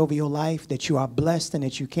decree over your life that you are blessed and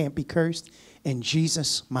that you can't be cursed in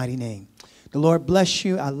Jesus' mighty name. The Lord bless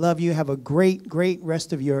you. I love you. Have a great, great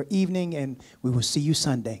rest of your evening, and we will see you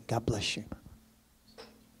Sunday. God bless you.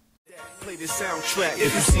 Play the soundtrack.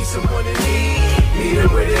 If you see someone in need, meet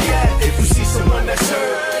them where they at. If you see someone that's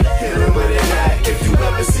hurt, hit them where they at. If you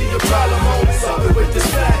ever see a problem, homie, solve it with this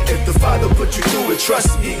fact. If the Father put you through it,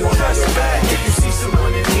 trust me, he gon' have your back. If you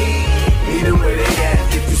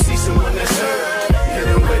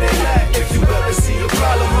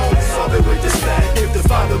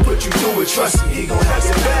put you through it, trust me, he gon' have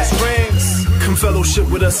your back. Friends, come fellowship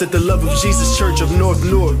with us at the Love of Jesus Church of North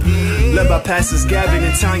Newark, led by Pastors Gavin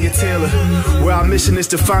and Tanya Taylor, where our mission is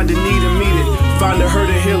to find a need and meet it, find a hurt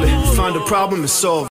and heal it, find a problem and solve it.